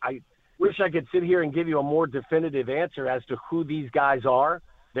again, I wish I could sit here and give you a more definitive answer as to who these guys are.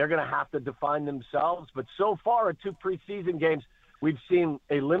 They're going to have to define themselves. But so far in 2 preseason games, we've seen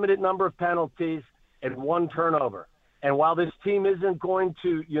a limited number of penalties and 1 turnover. And while this team isn't going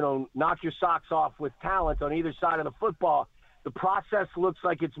to, knock your socks off with talent on either side of the football, the process looks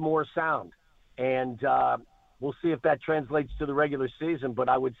like it's more sound. And we'll see if that translates to the regular season. But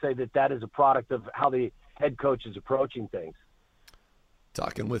I would say that is a product of how the head coach is approaching things.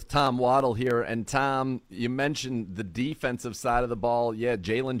 Talking with Tom Waddle here. And, Tom, you mentioned the defensive side of the ball. Yeah,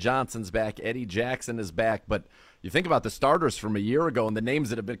 Jalen Johnson's back. Eddie Jackson is back. But you think about the starters from a year ago and the names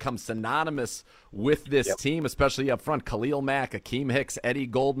that have become synonymous with this team, especially up front. Khalil Mack, Akeem Hicks, Eddie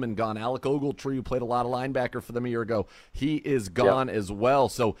Goldman gone. Alec Ogletree, who played a lot of linebacker for them a year ago, he is gone as well.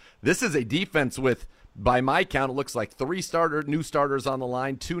 So this is a defense with, by my count, it looks like 3 new starters on the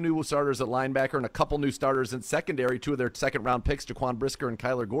line, 2 new starters at linebacker, and a couple new starters in secondary, 2 of their second-round picks, Jaquan Brisker and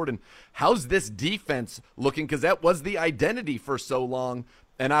Kyler Gordon. How's this defense looking? Because that was the identity for so long,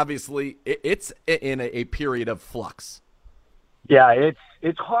 and obviously it's in a period of flux. Yeah,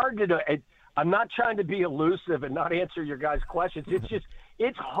 it's hard to do. I'm not trying to be elusive and not answer your guys' questions.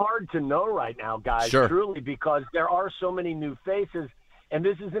 It's hard to know right now, guys, truly, because there are so many new faces. And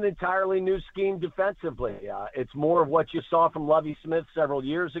this is an entirely new scheme defensively. It's more of what you saw from Lovie Smith several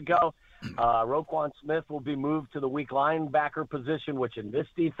years ago. Roquan Smith will be moved to the weak linebacker position, which in this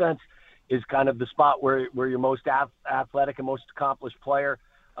defense is kind of the spot where your most athletic and most accomplished player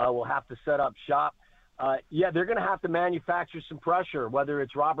will have to set up shop. They're going to have to manufacture some pressure, whether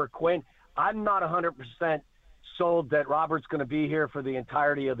it's Robert Quinn. I'm not 100% sold that Robert's going to be here for the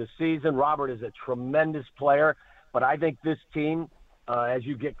entirety of the season. Robert is a tremendous player, but I think this team – as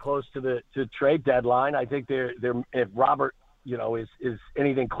you get close to the trade deadline, I think if Robert, is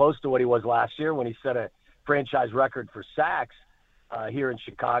anything close to what he was last year when he set a franchise record for sacks here in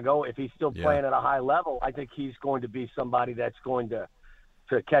Chicago, if he's still playing at a high level, I think he's going to be somebody that's going to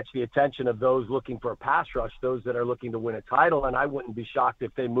catch the attention of those looking for a pass rush, those that are looking to win a title. And I wouldn't be shocked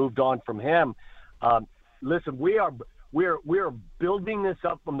if they moved on from him. Listen, we are building this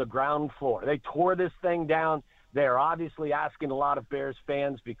up from the ground floor. They tore this thing down. They're obviously asking a lot of Bears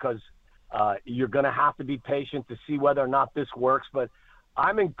fans because you're going to have to be patient to see whether or not this works. But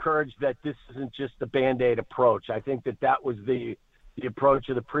I'm encouraged that this isn't just a Band-Aid approach. I think that was the approach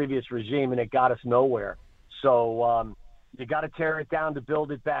of the previous regime, and it got us nowhere. So you got to tear it down to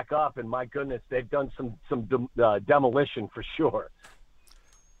build it back up. And, my goodness, they've done some demolition for sure.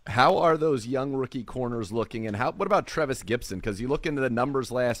 How are those young rookie corners looking, and what about Trevis Gibson? Because you look into the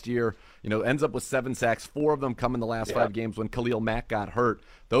numbers last year, ends up with 7 sacks, 4 of them come in the last 5 games when Khalil Mack got hurt.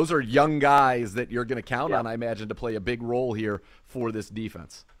 Those are young guys that you're going to count on, I imagine, to play a big role here for this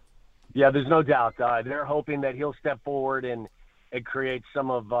defense. Yeah, there's no doubt. They're hoping that he'll step forward and create some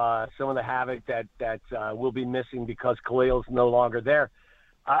of the havoc that we'll be missing because Khalil's no longer there.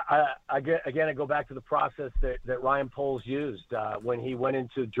 I go back to the process that Ryan Poles used when he went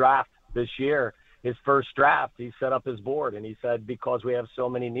into draft this year. His first draft, he set up his board, and he said, because we have so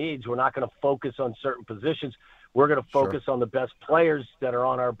many needs, we're not going to focus on certain positions. We're going to focus on the best players that are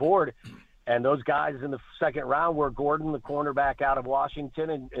on our board. And those guys in the second round were Gordon, the cornerback out of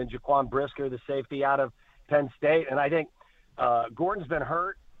Washington, and Jaquan Brisker, the safety out of Penn State. And I think Gordon's been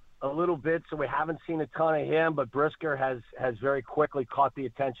hurt a little bit, so we haven't seen a ton of him, but Brisker has very quickly caught the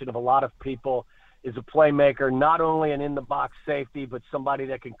attention of a lot of people, is a playmaker, not only an in-the-box safety, but somebody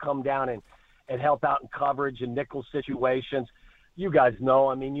that can come down and help out in coverage and nickel situations. You guys know,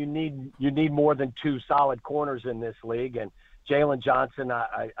 I mean, you need more than two solid corners in this league, and Jalen Johnson,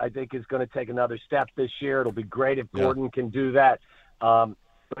 I think, is going to take another step this year. It'll be great if Gordon can do that.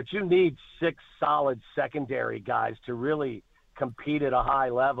 But you need 6 solid secondary guys to really compete at a high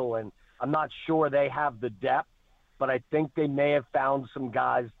level, and I'm not sure they have the depth, but I think they may have found some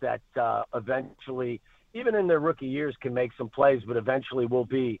guys that eventually, even in their rookie years, can make some plays, but eventually will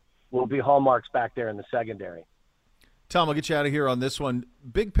be hallmarks back there in the secondary. Tom, I'll get you out of here on this one.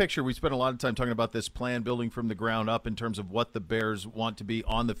 Big picture, we spent a lot of time talking about this plan building from the ground up in terms of what the Bears want to be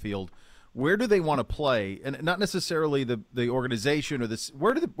on the field. Where do they want to play? And not necessarily the organization or this.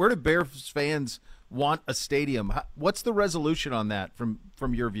 Where do Bears fans want a stadium? What's the resolution on that from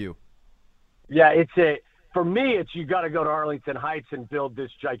your view? Yeah, for me, it's you got to go to Arlington Heights and build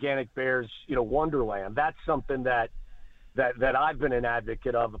this gigantic Bears, wonderland. That's something that I've been an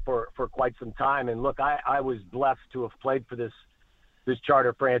advocate of for quite some time. And look, I was blessed to have played for this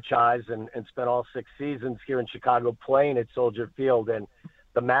charter franchise and spent all 6 seasons here in Chicago playing at Soldier Field. And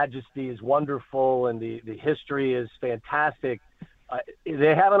the majesty is wonderful, and the history is fantastic.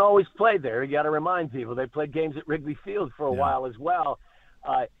 They haven't always played there. You got to remind people they played games at Wrigley Field for a while as well.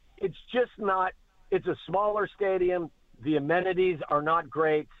 It's just not. It's a smaller stadium. The amenities are not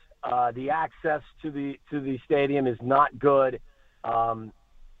great. The access to the stadium is not good.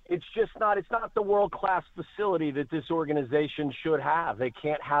 It's just not. It's not the world-class facility that this organization should have. They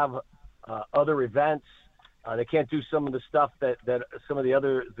can't have other events. They can't do some of the stuff that some of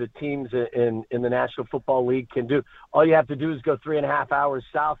the teams in the National Football League can do. All you have to do is go 3.5 hours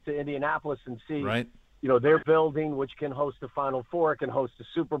south to Indianapolis and see, their building, which can host the Final Four, it can host the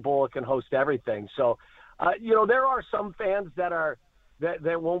Super Bowl, it can host everything. So, there are some fans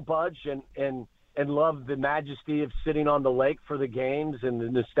that won't budge and love the majesty of sitting on the lake for the games and the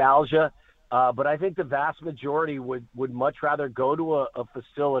nostalgia. But I think the vast majority would much rather go to a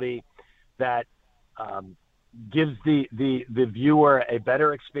facility that gives the viewer a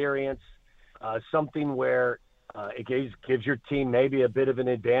better experience, something where it gives your team maybe a bit of an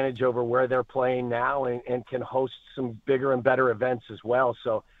advantage over where they're playing now and can host some bigger and better events as well.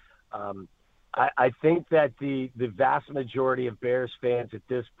 So I think that the vast majority of Bears fans at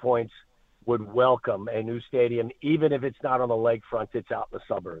this point would welcome a new stadium, even if it's not on the lakefront, it's out in the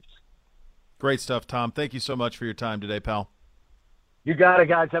suburbs. Great stuff, Tom. Thank you so much for your time today, pal. You got it,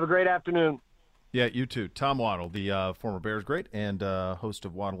 guys. Have a great afternoon. Yeah, you too. Tom Waddle, the former Bears great and host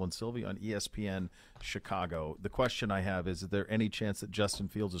of Waddle and Sylvie on ESPN Chicago. The question I have is there any chance that Justin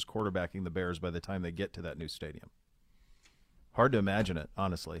Fields is quarterbacking the Bears by the time they get to that new stadium? Hard to imagine it,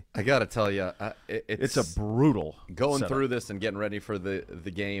 honestly. I got to tell you, it's a brutal going setup. through this and getting ready for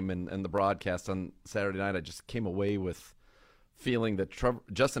the game and the broadcast on Saturday night. I just came away with feeling that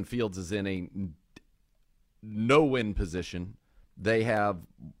Justin Fields is in a no-win position. They have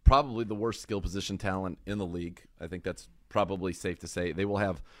probably the worst skill position talent in the league. I think that's probably safe to say. They will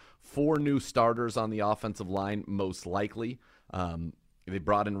have 4 new starters on the offensive line, most likely. They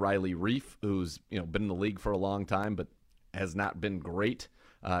brought in Riley Reif, who's been in the league for a long time, but has not been great.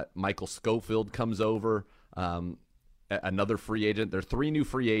 Michael Schofield comes over, another free agent. There are 3 new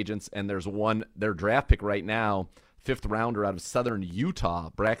free agents, and there's one, their draft pick right now, 5th rounder out of Southern Utah.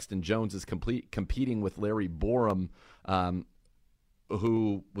 Braxton Jones is competing with Larry Borum,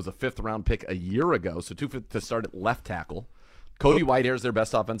 who was a 5th-round pick a year ago, so 2 to start at left tackle. Cody Whitehair is their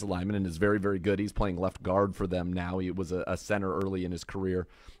best offensive lineman and is very, very good. He's playing left guard for them now. He was a center early in his career.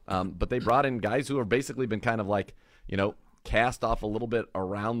 But they brought in guys who have basically been kind of like, cast off a little bit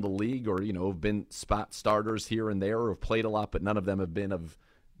around the league or, have been spot starters here and there or have played a lot, but none of them have been of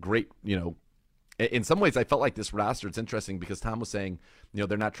great, In some ways, I felt like this roster, it's interesting because Tom was saying,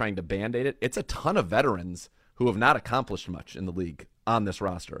 they're not trying to Band-Aid it. It's a ton of veterans who have not accomplished much in the league on this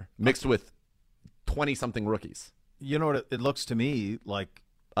roster, mixed with 20-something rookies. You know what it looks to me like?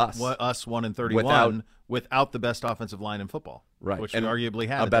 Us 1-31 without the best offensive line in football, right? Which and we arguably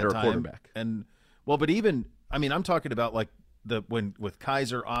had a at better that time. Quarterback. And but even I'm talking about like with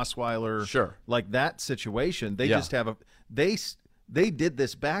Kaiser, Osweiler, sure, like that situation. They just have they did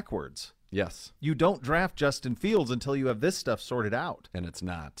this backwards. Yes. You don't draft Justin Fields until you have this stuff sorted out. And it's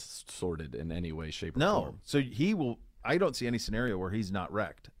not sorted in any way, shape, or form. No. So he will – I don't see any scenario where he's not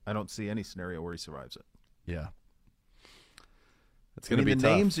wrecked. I don't see any scenario where he survives it. Yeah. It's going to be the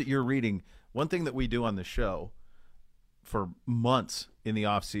tough. names that you're reading, one thing that we do on the show, for months in the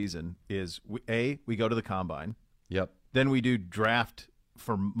off season is we go to the combine. Yep. Then we do draft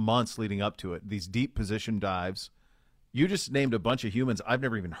for months leading up to it. These deep position dives. You just named a bunch of humans I've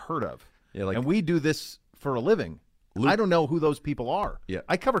never even heard of. Yeah, like, and we do this for a living. I don't know who those people are. Yeah.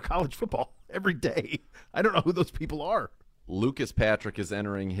 I cover college football every day. I don't know who those people are. Lucas Patrick is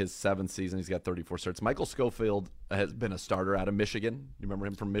entering his 7th season. He's got 34 starts. Michael Schofield has been a starter out of Michigan. You remember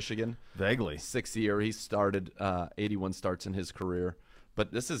him from Michigan? Vaguely. 6th year. He started 81 starts in his career.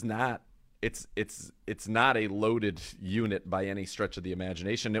 But this is not it's not a loaded unit by any stretch of the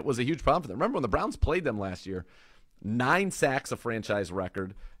imagination. It was a huge problem for them. Remember when the Browns played them last year, 9 sacks, a franchise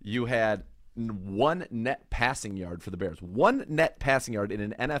record. You had 1 net passing yard for the Bears. 1 net passing yard in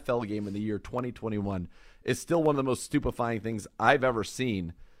an NFL game in the year 2021 is still one of the most stupefying things I've ever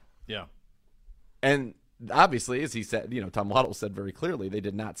seen. Yeah. And obviously, as he said, Tom Waddle said very clearly, they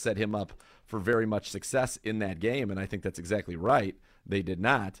did not set him up for very much success in that game, and I think that's exactly right. They did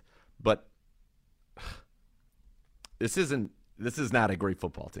not. But this is not a great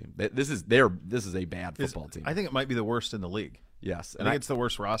football team. This is a bad football team. I think it might be the worst in the league. Yes. I think it's the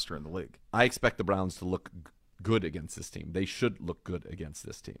worst roster in the league. I expect the Browns to look good against this team. They should look good against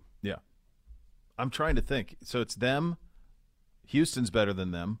this team. Yeah. I'm trying to think. So it's them. Houston's better than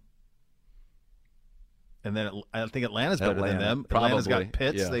them. And then I think Atlanta's better than them. Probably. Atlanta's got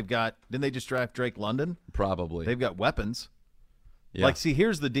Pitts. Yeah. They've got – didn't they just draft Drake London? Probably. They've got weapons. Yeah. Like, see,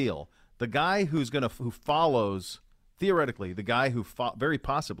 here's the deal. The guy who follows – theoretically, the guy who very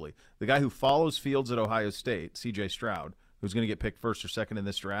possibly, the guy who follows Fields at Ohio State, C.J. Stroud, who's going to get picked first or second in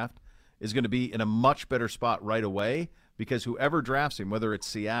this draft, is going to be in a much better spot right away because whoever drafts him, whether it's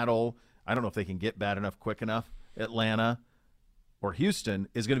Seattle – I don't know if they can get bad enough quick enough, Atlanta or Houston,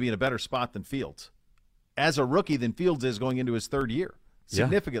 is going to be in a better spot than Fields. As a rookie than Fields is going into his 3rd year.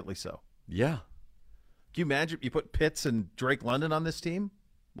 Significantly so. Yeah. Can you imagine you put Pitts and Drake London on this team?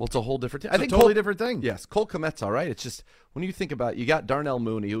 Well, it's a whole different team. I think totally different thing. Yes, Cole Kmet's all right. It's just when you think about it, you got Darnell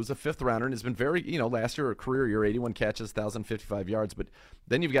Mooney, who was a 5th rounder and has been very, last year, a career year, 81 catches, 1,055 yards. But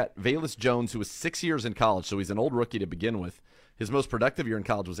then you've got Velus Jones, who was 6 years in college, so he's an old rookie to begin with. His most productive year in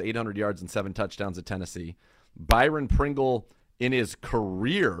college was 800 yards and 7 touchdowns at Tennessee. Byron Pringle, in his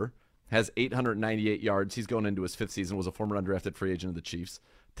career, has 898 yards. He's going into his 5th season, was a former undrafted free agent of the Chiefs.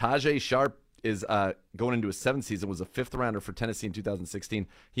 Tajay Sharp is going into his 7th season, was a 5th rounder for Tennessee in 2016.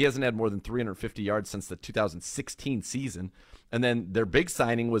 He hasn't had more than 350 yards since the 2016 season. And then their big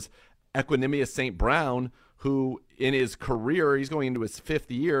signing was Equanimeous St. Brown, who in his career, he's going into his 5th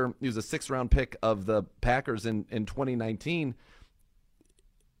year. He was a 6th-round pick of the Packers in 2019.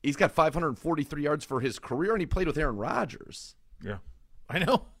 He's got 543 yards for his career, and he played with Aaron Rodgers. Yeah. I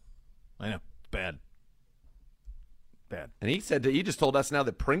know. It's bad. And he just told us now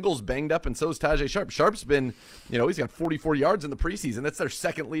that Pringle's banged up and so is Tajay Sharp. Sharp's been, he's got 44 yards in the preseason. That's their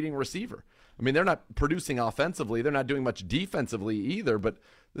 2nd leading receiver. I mean, they're not producing offensively. They're not doing much defensively either, but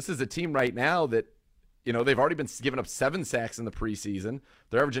this is a team right now that, they've already been giving up 7 sacks in the preseason.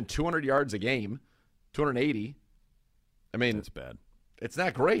 They're averaging 200 yards a game, 280. I mean, it's bad. It's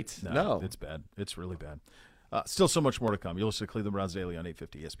not great. No. It's bad. It's really bad. Still so much more to come. You'll listen to Cleveland Browns Daily on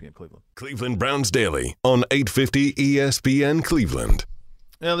 850 ESPN Cleveland. Cleveland Browns Daily on 850 ESPN Cleveland.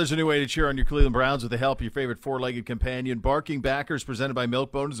 Now, there's a new way to cheer on your Cleveland Browns with the help of your favorite 4-legged companion. Barking Backers, presented by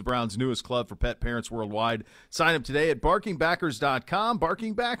Milk-Bone, is the Browns' newest club for pet parents worldwide. Sign up today at barkingbackers.com.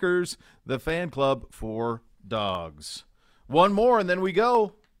 Barking Backers, the fan club for dogs. One more, and then we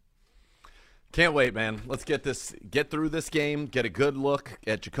go. Can't wait, man. Let's get through this game, get a good look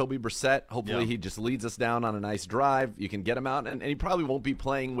at Jacoby Brissett. Hopefully he just leads us down on a nice drive. You can get him out, and he probably won't be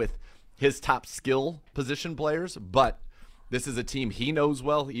playing with his top skill position players, but this is a team he knows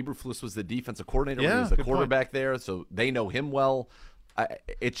well. Eberflus was the defensive coordinator when he was the quarterback there, so they know him well.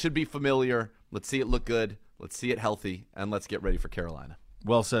 It should be familiar. Let's see it look good. Let's see it healthy, and let's get ready for Carolina.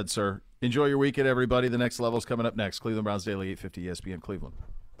 Well said, sir. Enjoy your weekend, everybody. The next level is coming up next. Cleveland Browns Daily, 850 ESPN Cleveland.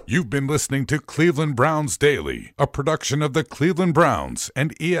 You've been listening to Cleveland Browns Daily, a production of the Cleveland Browns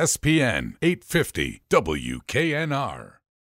and ESPN 850 WKNR.